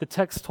 4, the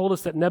text told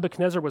us that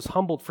Nebuchadnezzar was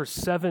humbled for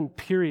 7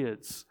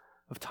 periods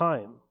of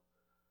time.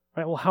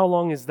 Right? Well, how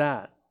long is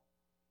that?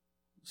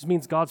 This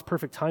means God's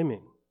perfect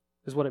timing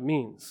is what it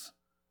means.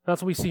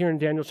 That's what we see here in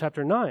Daniel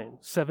chapter 9,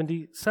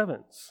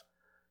 77s.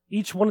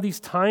 Each one of these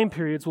time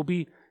periods will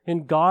be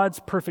in God's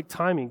perfect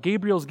timing.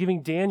 Gabriel's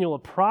giving Daniel a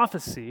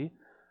prophecy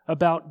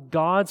about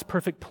God's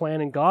perfect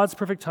plan and God's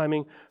perfect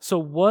timing. So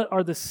what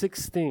are the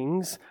 6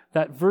 things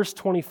that verse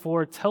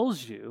 24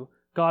 tells you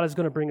God is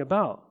going to bring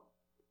about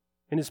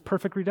in his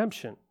perfect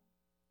redemption?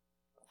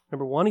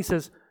 Number 1, he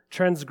says,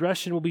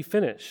 transgression will be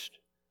finished.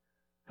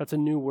 That's a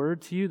new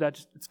word to you.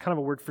 It's kind of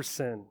a word for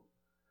sin.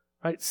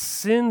 Right?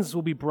 Sins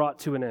will be brought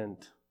to an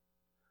end.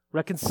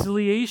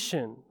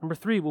 Reconciliation, number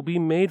 3, will be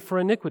made for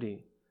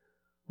iniquity.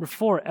 Number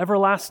 4,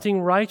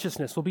 everlasting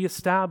righteousness will be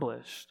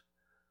established.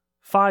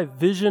 5,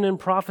 vision and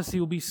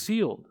prophecy will be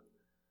sealed.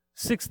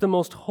 6, the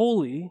most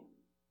holy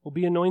will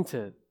be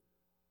anointed.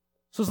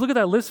 So let's look at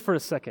that list for a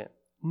second.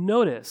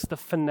 Notice the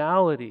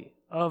finality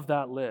of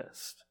that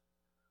list.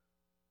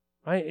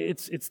 right?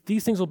 It's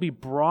these things will be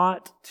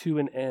brought to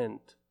an end.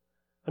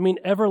 I mean,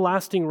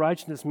 everlasting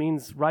righteousness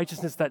means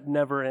righteousness that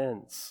never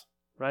ends,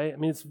 right? I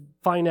mean, it's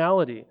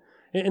finality.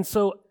 And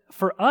so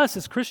for us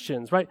as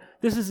Christians, right,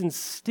 this is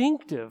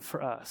instinctive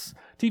for us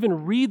to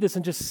even read this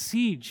and just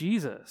see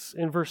Jesus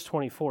in verse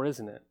 24,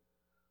 isn't it?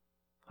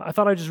 I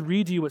thought I'd just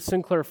read to you what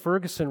Sinclair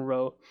Ferguson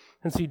wrote,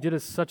 since he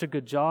did such a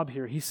good job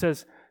here. He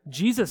says,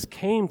 Jesus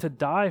came to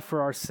die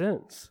for our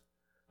sins,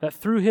 that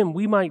through him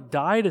we might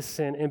die to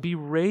sin and be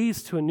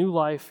raised to a new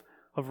life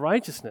of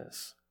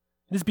righteousness.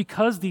 It is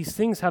because these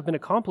things have been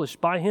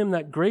accomplished by him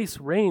that grace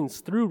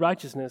reigns through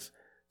righteousness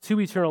to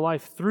eternal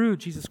life through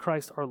Jesus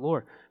Christ our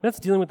Lord. And that's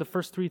dealing with the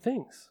first three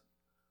things,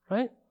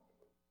 right?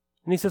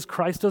 And he says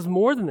Christ does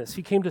more than this.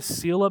 He came to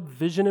seal up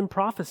vision and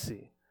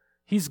prophecy.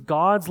 He's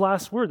God's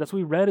last word. That's what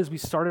we read as we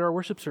started our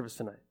worship service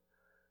tonight.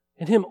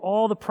 In him,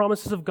 all the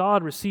promises of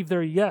God receive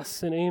their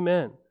yes and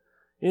amen.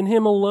 In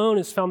him alone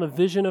is found the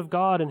vision of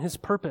God and his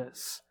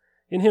purpose.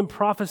 In him,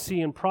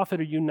 prophecy and prophet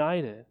are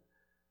united.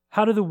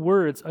 How do the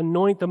words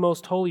anoint the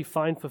most holy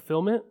find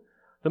fulfillment?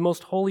 The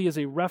most holy is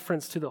a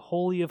reference to the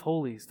Holy of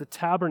Holies, the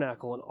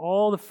tabernacle, and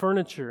all the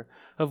furniture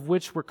of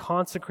which were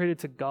consecrated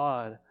to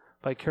God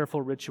by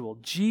careful ritual.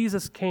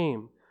 Jesus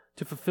came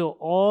to fulfill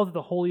all that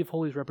the Holy of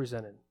Holies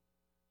represented.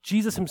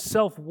 Jesus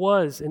himself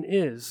was and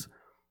is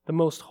the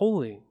most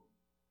holy.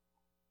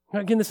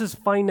 Now again, this is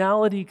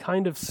finality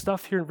kind of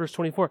stuff here in verse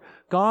 24.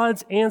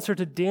 God's answer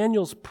to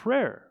Daniel's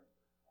prayer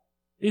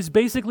is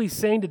basically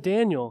saying to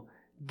Daniel,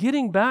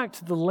 getting back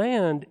to the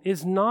land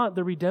is not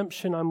the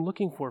redemption I'm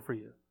looking for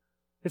you.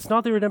 It's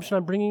not the redemption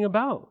I'm bringing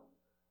about.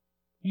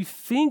 You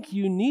think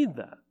you need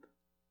that,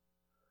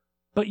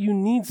 but you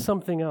need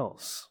something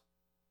else,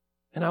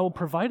 and I will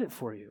provide it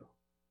for you.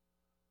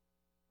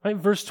 Right?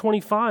 Verse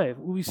 25,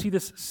 we see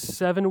this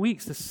 7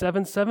 weeks, the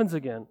 7 sevens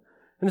again.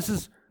 And this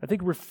is, I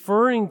think,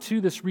 referring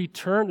to this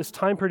return, this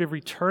time period of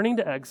returning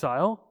to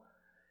exile,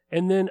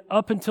 and then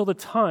up until the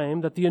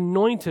time that the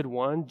anointed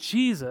one,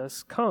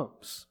 Jesus,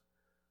 comes.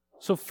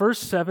 So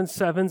first 7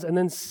 sevens, and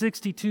then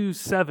 62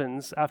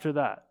 sevens after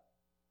that.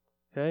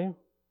 Okay?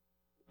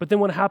 But then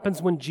what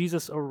happens when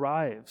Jesus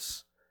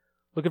arrives?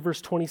 Look at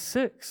verse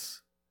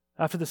 26.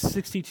 After the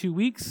 62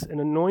 weeks, an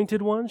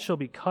anointed one shall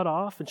be cut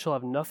off and shall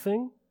have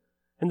nothing.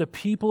 And the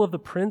people of the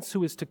prince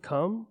who is to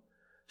come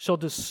shall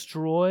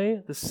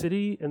destroy the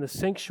city and the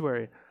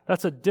sanctuary.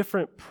 That's a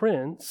different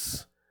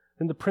prince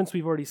than the prince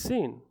we've already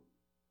seen.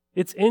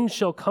 Its end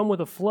shall come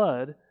with a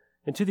flood,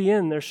 and to the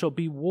end there shall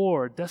be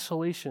war.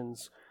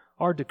 Desolations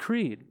are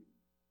decreed.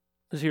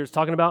 This here is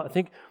talking about, I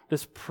think,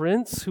 this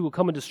prince who will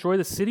come and destroy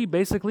the city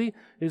basically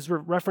is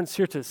reference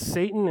here to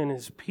Satan and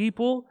his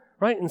people,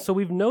 right? And so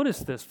we've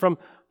noticed this from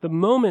the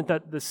moment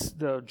that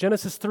the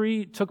Genesis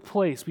 3 took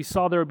place. We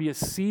saw there would be a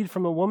seed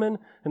from a woman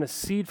and a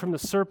seed from the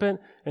serpent,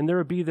 and there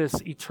would be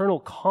this eternal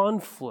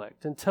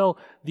conflict until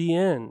the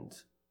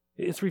end.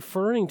 It's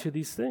referring to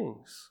these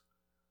things.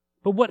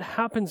 But what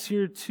happens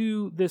here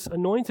to this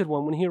anointed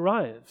one when he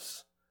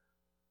arrives?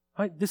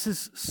 Right? This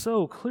is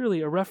so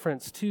clearly a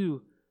reference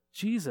to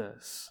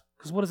Jesus.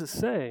 Because what does it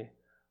say?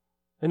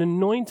 An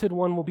anointed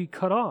one will be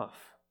cut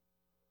off.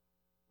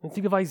 And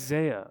think of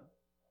Isaiah,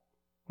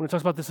 when it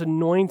talks about this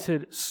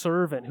anointed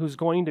servant who's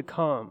going to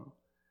come.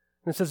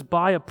 And it says,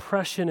 by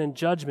oppression and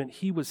judgment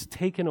he was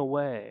taken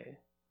away.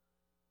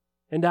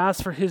 And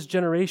as for his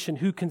generation,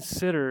 who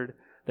considered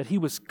that he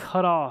was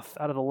cut off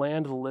out of the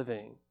land of the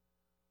living.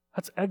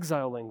 That's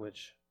exile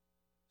language.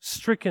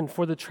 Stricken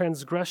for the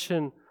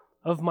transgression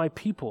of my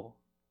people.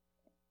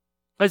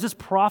 As this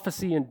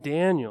prophecy in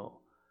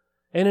Daniel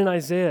and in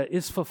Isaiah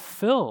is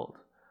fulfilled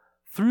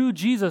through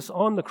Jesus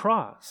on the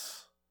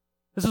cross.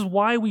 This is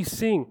why we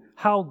sing,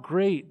 how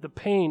great the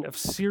pain of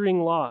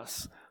searing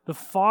loss. The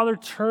Father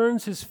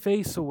turns his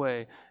face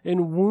away,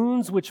 and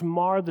wounds which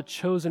mar the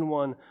chosen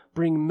one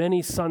bring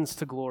many sons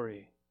to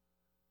glory.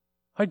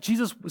 Right?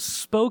 Jesus was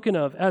spoken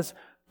of as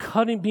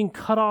being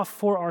cut off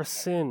for our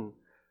sin.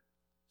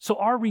 So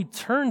our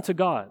return to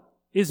God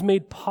is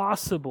made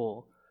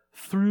possible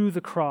through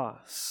the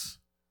cross.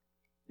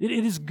 It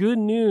is good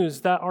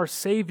news that our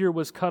Savior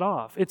was cut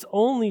off. It's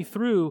only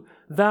through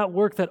that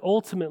work that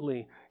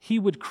ultimately he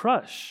would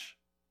crush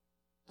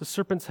the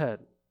serpent's head.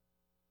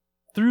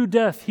 Through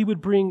death, he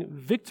would bring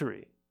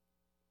victory.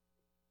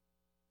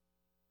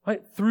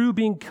 Right? Through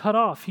being cut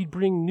off, he'd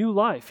bring new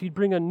life. He'd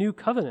bring a new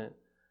covenant.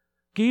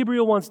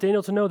 Gabriel wants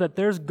Daniel to know that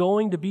there's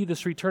going to be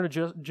this return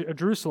to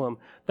Jerusalem.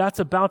 That's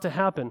about to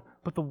happen.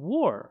 But the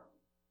war,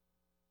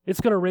 it's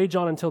going to rage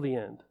on until the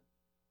end.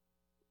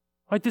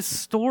 Right? This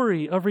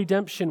story of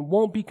redemption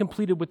won't be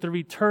completed with the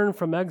return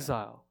from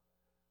exile.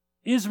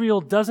 Israel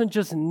doesn't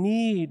just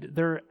need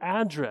their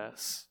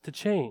address to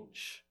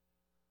change.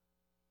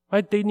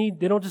 Right? They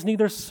don't just need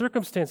their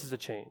circumstances to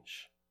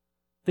change.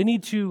 They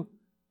need to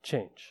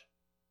change.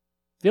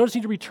 They don't just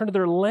need to return to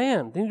their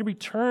land. They need to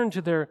return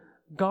to their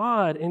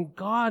God, and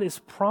God is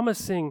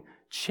promising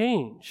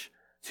change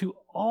to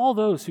all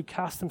those who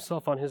cast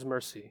themselves on his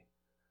mercy.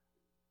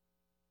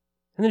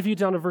 And then if you get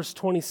down to verse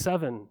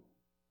 27,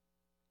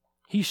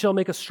 he shall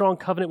make a strong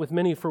covenant with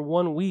many for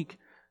 1 week,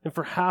 And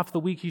for half the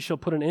week he shall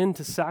put an end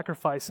to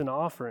sacrifice and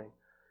offering.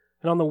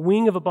 And on the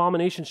wing of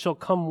abomination shall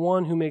come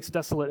one who makes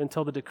desolate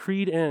until the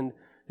decreed end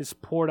is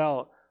poured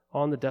out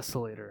on the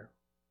desolator.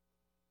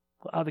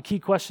 The key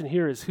question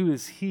here is, who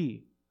is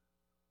he?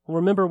 Well,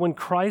 remember, when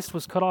Christ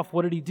was cut off,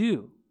 what did he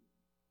do?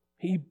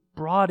 He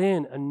brought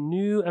in a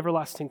new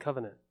everlasting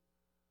covenant.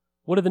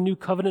 What did the new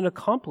covenant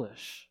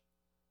accomplish?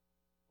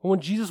 Well, when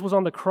Jesus was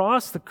on the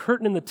cross, the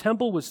curtain in the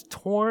temple was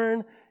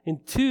torn in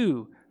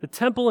two. The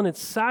temple and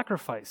its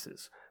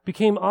sacrifices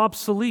became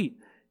obsolete.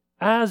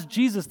 As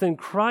Jesus then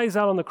cries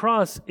out on the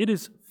cross, it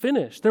is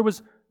finished. There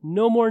was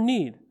no more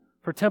need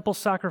for temple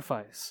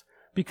sacrifice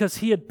because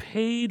he had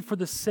paid for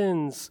the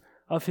sins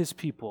of his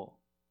people.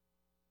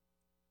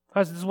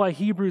 Guys, this is why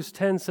Hebrews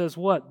 10 says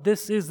what?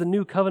 This is the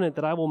new covenant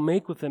that I will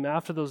make with them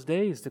after those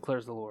days,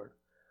 declares the Lord.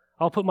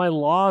 I'll put my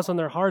laws on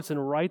their hearts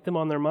and write them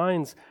on their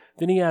minds.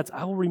 Then he adds,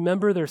 I will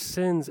remember their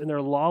sins and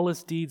their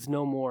lawless deeds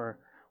no more.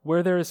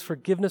 Where there is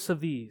forgiveness of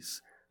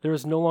these, there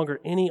is no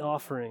longer any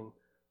offering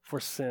for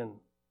sin.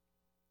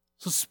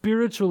 So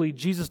spiritually,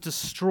 Jesus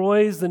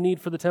destroys the need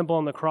for the temple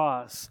on the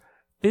cross.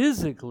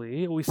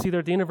 Physically, we see there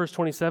at the end of verse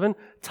 27,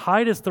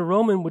 Titus the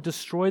Roman would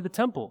destroy the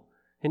temple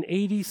in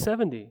AD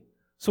 70.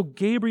 So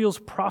Gabriel's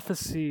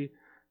prophecy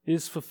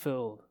is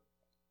fulfilled.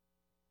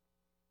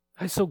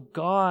 So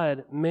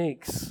God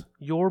makes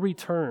your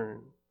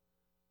return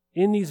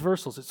in these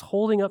verses. It's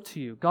holding up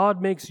to you.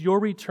 God makes your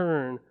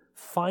return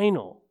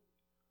final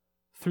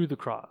through the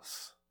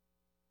cross.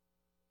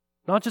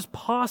 Not just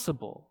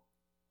possible,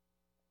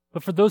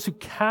 but for those who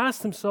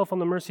cast themselves on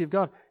the mercy of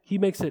God, he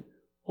makes it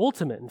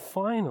ultimate and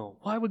final.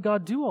 Why would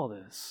God do all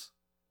this?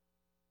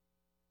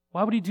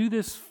 Why would he do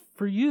this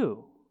for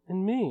you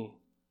and me?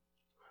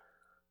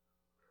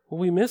 Well,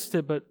 we missed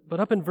it, but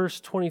up in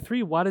verse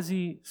 23, why does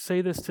he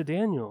say this to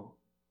Daniel?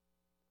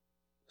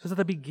 It says, at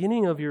the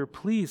beginning of your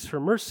pleas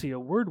for mercy, a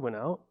word went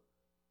out,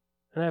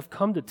 and I have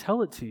come to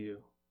tell it to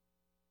you.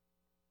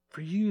 For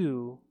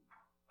you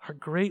are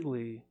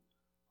greatly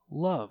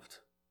loved.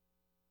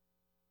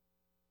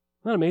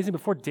 Isn't that amazing?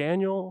 Before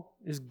Daniel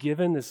is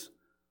given this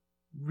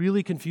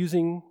really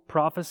confusing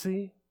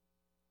prophecy,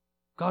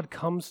 God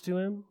comes to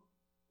him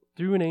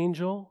through an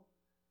angel,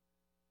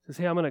 says,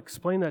 hey, I'm going to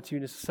explain that to you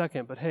in just a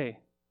second, but hey,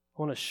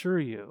 I want to assure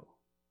you,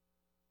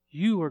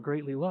 you are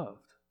greatly loved.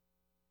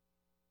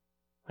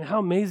 And how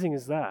amazing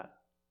is that?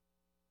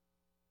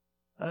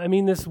 I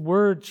mean, this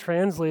word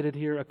translated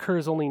here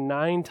occurs only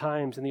 9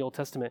 times in the Old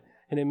Testament,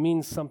 and it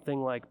means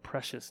something like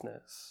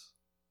preciousness.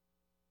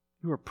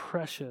 You are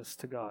precious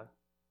to God.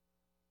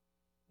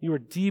 You are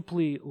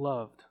deeply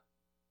loved.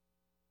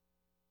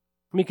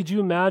 I mean, could you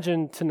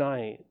imagine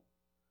tonight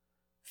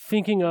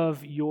thinking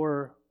of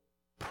your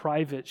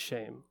private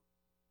shame,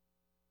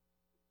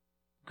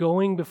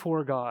 going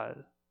before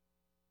God,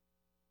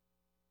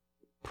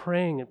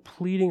 praying and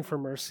pleading for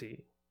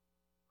mercy,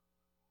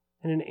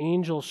 and an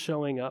angel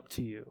showing up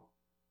to you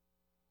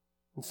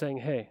and saying,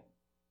 hey,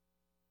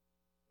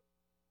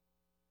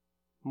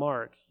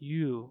 Mark,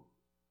 you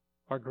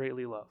are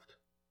greatly loved.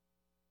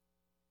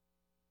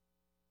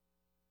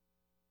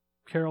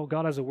 Carol,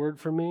 God has a word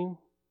for me.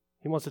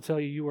 He wants to tell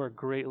you you are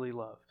greatly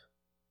loved.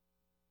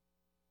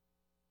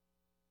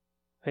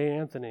 Hey,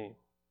 Anthony,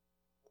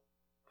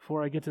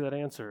 before I get to that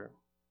answer,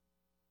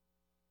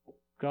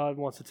 God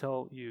wants to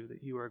tell you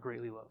that you are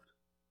greatly loved.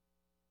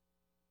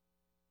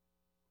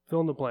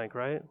 Fill in the blank,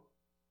 right?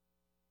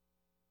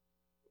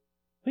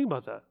 Think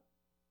about that.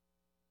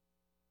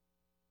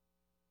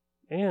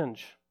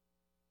 Ange,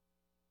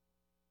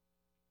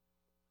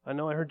 I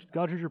know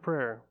God heard your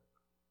prayer.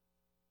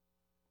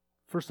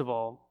 First of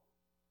all,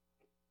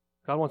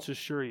 God wants to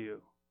assure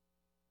you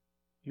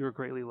you are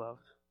greatly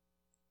loved.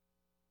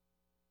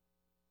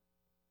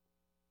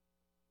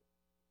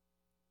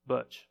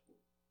 Butch,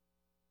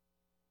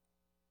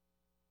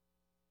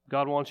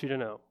 God wants you to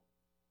know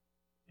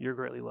you're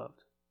greatly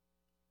loved.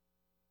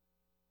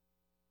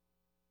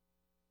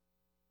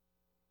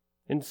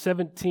 In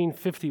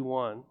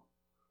 1751,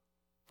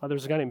 there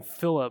was a guy named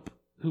Philip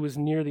who was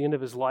near the end of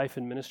his life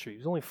in ministry. He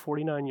was only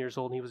 49 years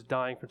old and he was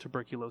dying from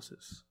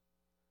tuberculosis.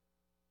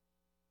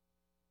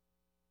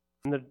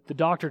 And the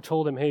doctor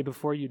told him, hey,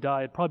 before you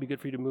die, it'd probably be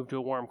good for you to move to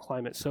a warm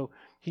climate. So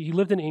he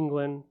lived in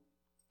England.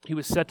 He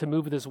was set to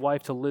move with his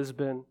wife to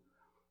Lisbon.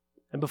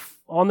 And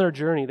on their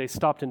journey, they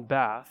stopped in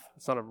Bath.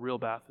 It's not a real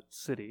Bath, it's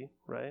a city,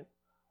 right?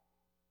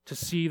 To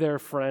see their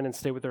friend and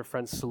stay with their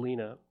friend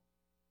Selina.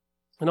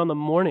 And on the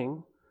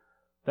morning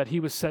that he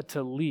was set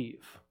to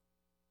leave,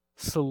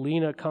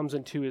 Selina comes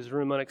into his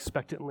room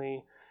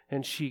unexpectedly,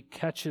 and she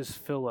catches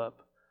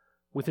Philip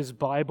with his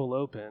Bible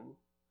open,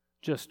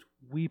 just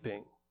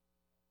weeping.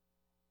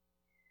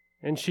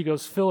 And she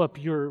goes,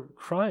 Philip, you're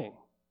crying.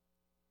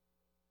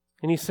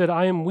 And he said,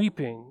 I am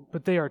weeping,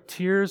 but they are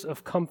tears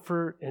of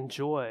comfort and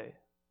joy.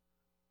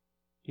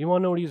 You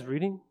want to know what he's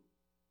reading?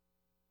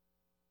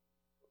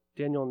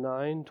 Daniel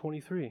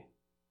 9:23.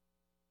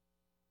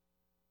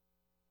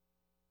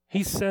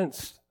 He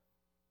sensed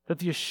that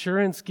the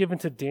assurance given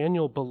to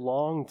Daniel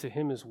belonged to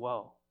him as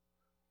well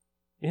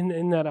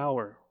in that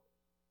hour.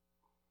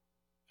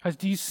 Guys,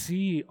 do you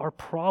see our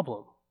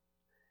problem?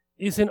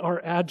 Isn't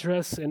our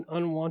address and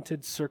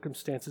unwanted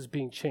circumstances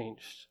being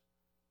changed?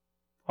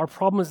 Our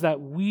problem is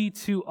that we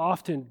too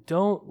often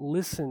don't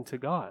listen to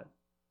God.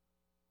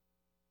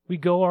 We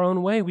go our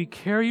own way. We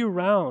carry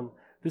around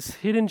this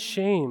hidden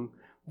shame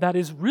that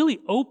is really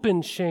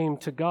open shame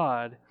to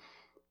God.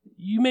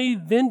 You may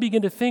then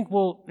begin to think,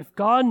 well, if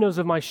God knows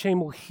of my shame,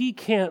 well, he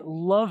can't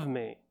love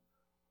me.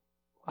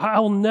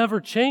 I'll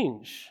never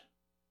change.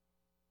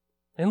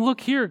 And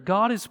look here,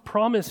 God has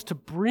promised to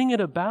bring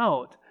it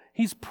about.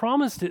 He's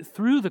promised it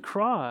through the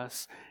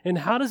cross. And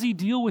how does he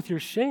deal with your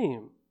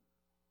shame?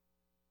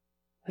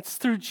 It's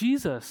through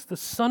Jesus, the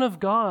Son of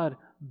God,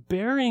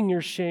 bearing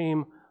your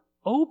shame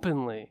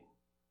openly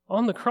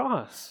on the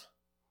cross.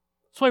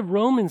 That's why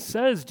Romans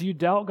says, do you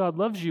doubt God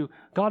loves you?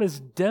 God has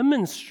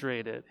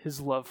demonstrated his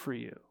love for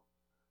you.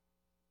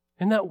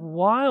 And that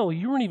while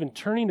you weren't even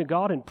turning to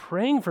God and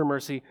praying for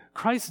mercy,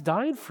 Christ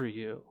died for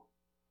you.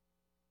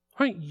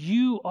 Right?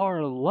 You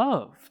are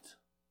loved.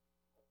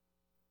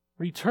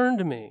 Return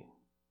to me.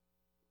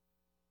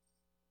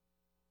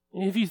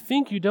 And if you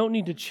think you don't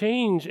need to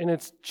change and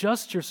it's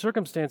just your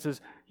circumstances,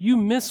 you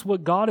miss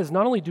what God is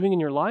not only doing in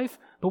your life,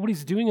 but what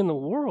he's doing in the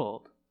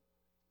world.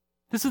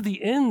 This is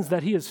the ends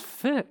that he has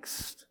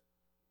fixed.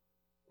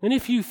 And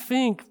if you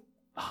think,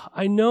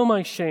 I know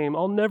my shame,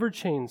 I'll never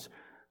change,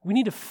 you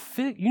need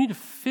to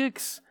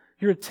fix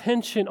your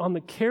attention on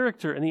the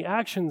character and the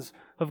actions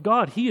of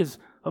God. He is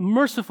a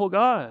merciful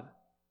God.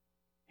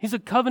 He's a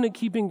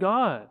covenant-keeping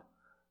God.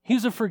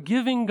 He's a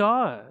forgiving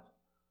God.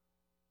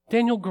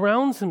 Daniel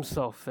grounds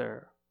himself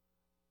there.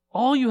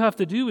 All you have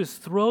to do is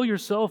throw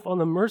yourself on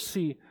the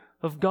mercy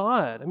of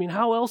God. I mean,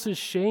 how else is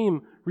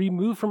shame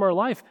removed from our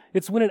life?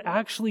 It's when it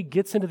actually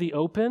gets into the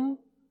open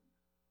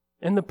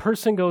and the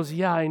person goes,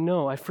 yeah, I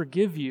know, I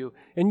forgive you,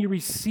 and you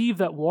receive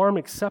that warm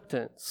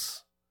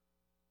acceptance.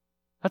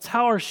 That's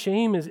how our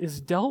shame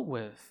is dealt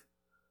with.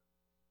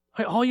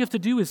 All you have to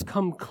do is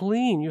come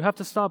clean. You have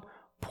to stop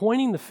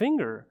pointing the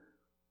finger,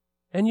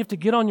 and you have to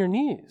get on your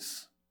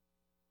knees.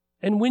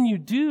 And when you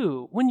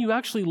do, when you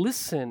actually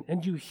listen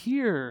and you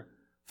hear,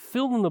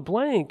 fill in the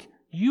blank,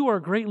 you are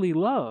greatly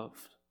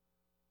loved.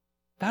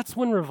 That's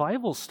when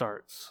revival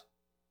starts.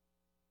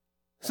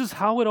 This is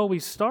how it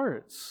always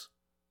starts.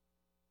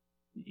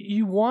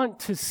 You want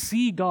to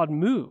see God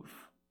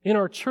move in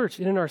our church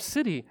and in our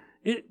city.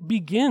 It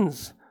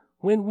begins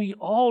when we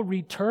all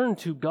return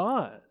to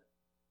God.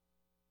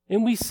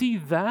 And we see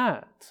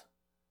that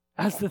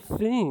as the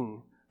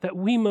thing that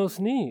we most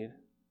need.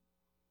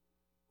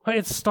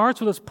 It starts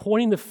with us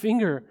pointing the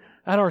finger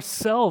at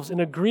ourselves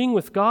and agreeing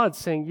with God,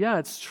 saying, yeah,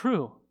 it's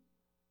true.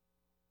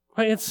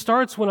 It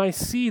starts when I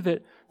see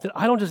that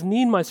I don't just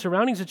need my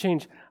surroundings to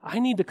change. I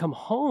need to come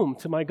home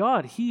to my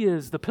God. He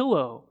is the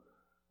pillow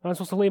that I'm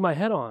supposed to lay my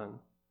head on.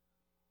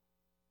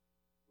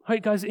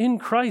 Guys, in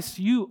Christ,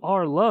 you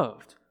are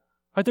loved.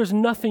 There's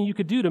nothing you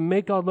could do to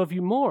make God love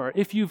you more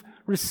if you've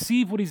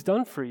received what he's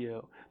done for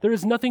you. There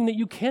is nothing that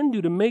you can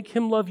do to make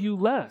him love you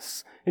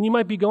less. And you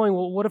might be going,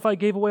 well, what if I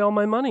gave away all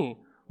my money?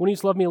 Wouldn't he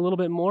just love me a little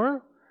bit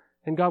more?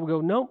 And God would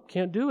go, nope,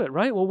 can't do it,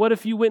 right? Well, what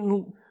if you went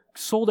and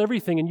sold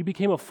everything and you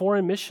became a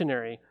foreign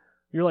missionary?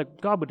 You're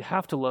like, God would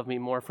have to love me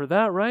more for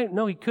that, right?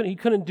 No, he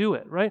couldn't do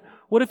it, right?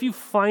 What if you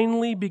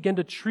finally begin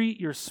to treat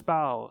your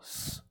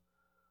spouse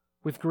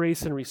with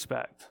grace and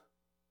respect?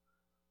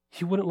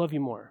 He wouldn't love you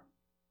more.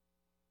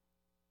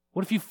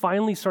 What if you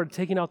finally started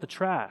taking out the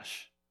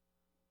trash?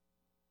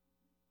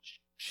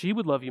 She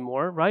would love you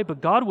more, right?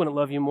 But God wouldn't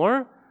love you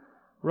more,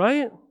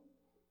 right?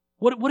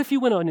 What if you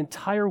went an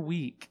entire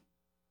week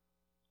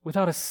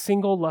without a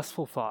single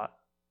lustful thought?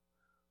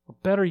 Or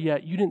better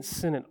yet, you didn't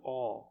sin at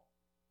all.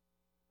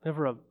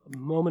 Never a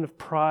moment of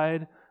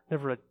pride,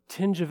 never a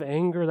tinge of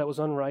anger that was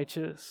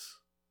unrighteous.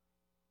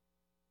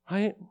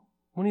 Right?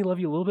 Wouldn't he love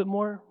you a little bit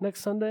more next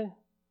Sunday?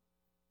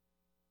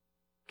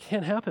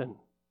 Can't happen.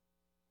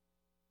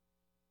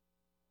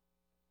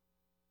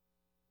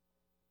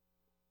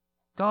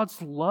 God's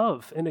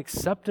love and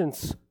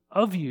acceptance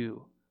of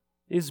you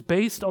is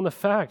based on the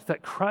fact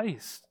that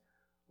Christ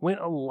went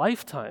a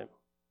lifetime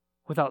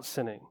without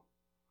sinning.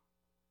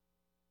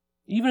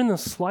 Even in the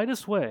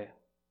slightest way.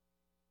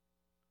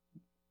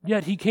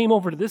 Yet he came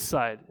over to this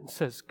side and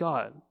says,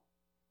 God.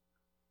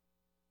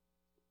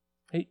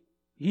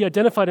 He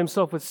identified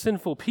himself with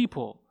sinful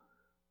people.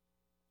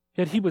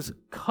 Yet he was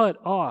cut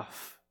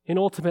off in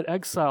ultimate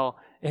exile.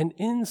 And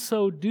in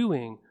so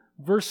doing,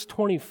 verse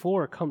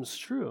 24 comes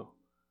true.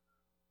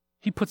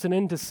 He puts an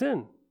end to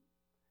sin.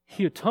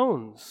 He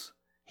atones.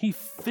 He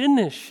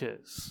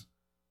finishes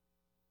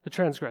the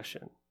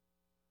transgression.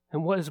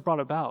 And what is brought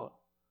about?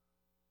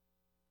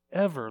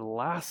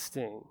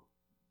 Everlasting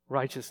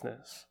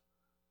righteousness.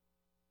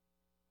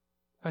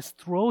 Guys,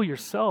 throw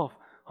yourself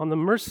on the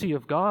mercy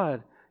of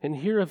God and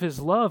hear of his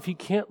love. He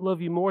can't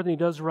love you more than he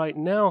does right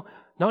now,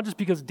 not just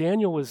because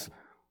Daniel was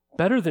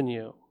better than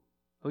you,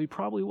 though he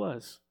probably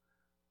was.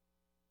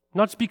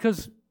 Not just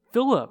because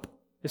Philip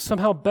is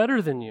somehow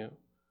better than you,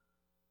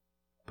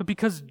 but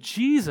because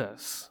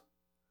Jesus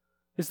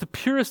is the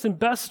purest and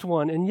best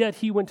one, and yet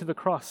he went to the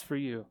cross for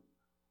you.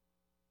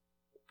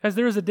 As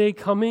there is a day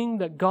coming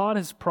that God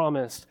has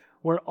promised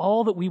where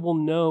all that we will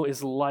know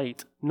is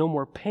light, no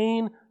more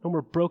pain, no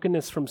more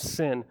brokenness from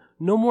sin,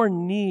 no more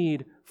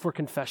need for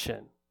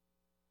confession.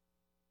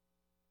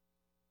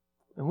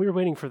 And we are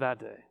waiting for that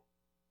day.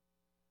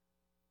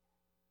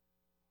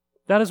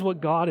 That is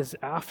what God is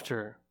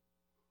after.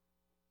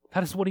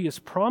 That is what he has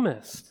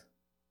promised.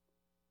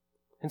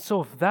 And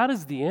so if that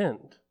is the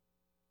end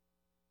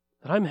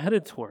that I'm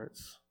headed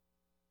towards,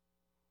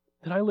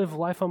 then I live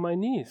life on my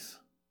knees.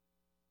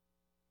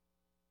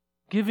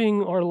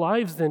 Giving our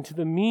lives then to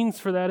the means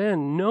for that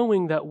end,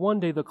 knowing that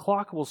one day the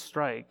clock will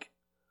strike.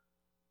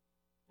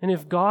 And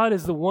if God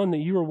is the one that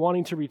you are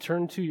wanting to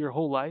return to your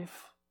whole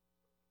life,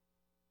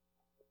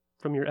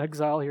 from your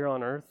exile here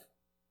on earth,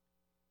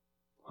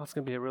 well, it's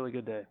going to be a really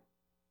good day.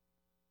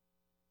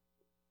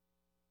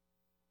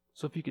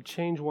 So if you could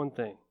change one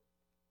thing,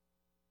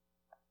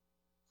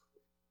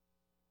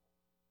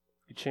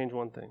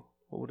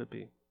 what would it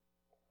be?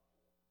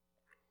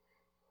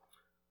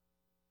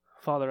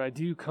 Father, I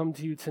do come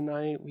to you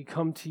tonight. We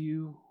come to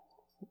you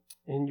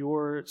in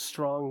your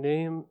strong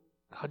name.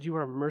 God, you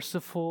are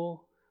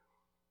merciful.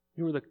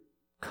 You are the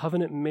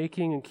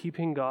covenant-making and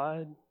keeping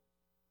God.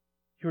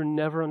 You are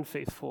never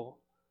unfaithful.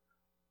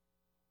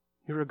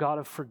 You're a God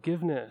of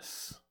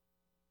forgiveness.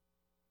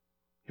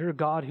 You're a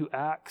God who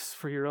acts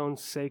for your own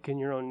sake in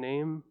your own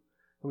name.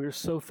 And we are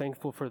so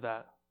thankful for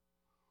that.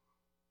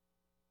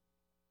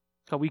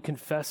 God, we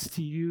confess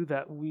to you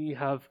that we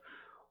have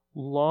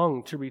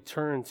longed to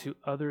return to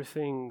other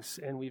things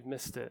and we've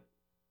missed it.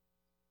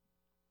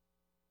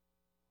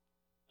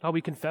 God,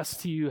 we confess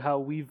to you how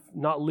we've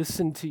not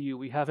listened to you.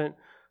 We haven't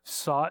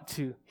sought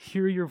to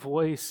hear your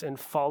voice and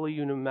follow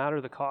you no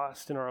matter the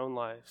cost in our own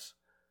lives.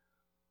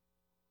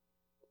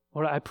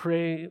 Lord, I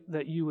pray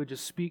that you would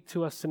just speak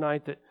to us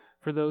tonight, that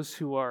for those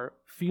who are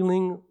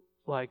feeling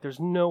like there's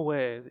no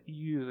way that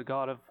you, the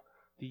God of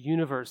the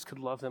universe, could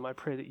love them, I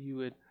pray that you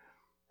would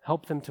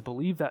help them to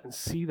believe that and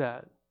see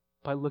that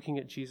by looking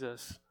at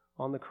Jesus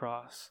on the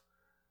cross.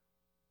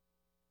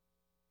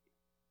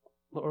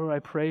 Lord, I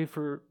pray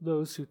for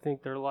those who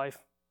think their life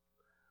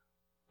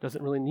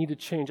doesn't really need to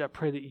change. I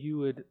pray that you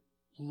would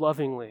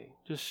lovingly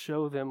just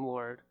show them,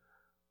 Lord,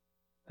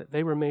 that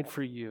they were made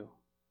for you.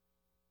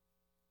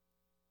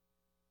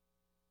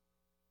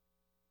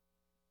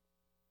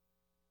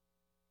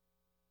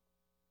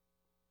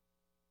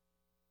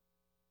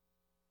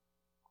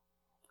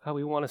 God,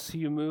 we want to see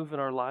you move in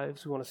our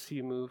lives. We want to see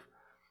you move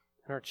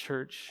in our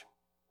church.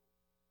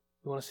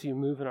 We want to see you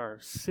move in our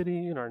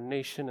city, in our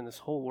nation, in this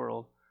whole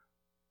world.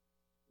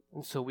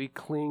 And so we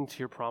cling to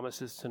your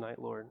promises tonight,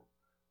 Lord.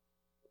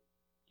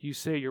 You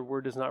say your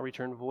word does not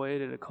return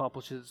void. It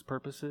accomplishes its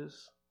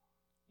purposes.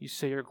 You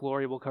say your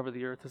glory will cover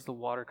the earth as the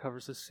water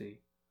covers the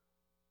sea.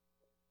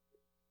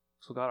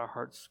 So God, our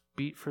hearts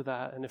beat for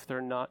that. And if they're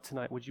not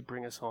tonight, would you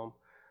bring us home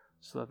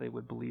so that they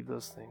would believe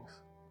those things?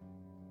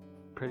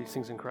 Pray these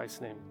things in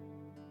Christ's name.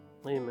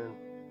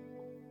 Amen.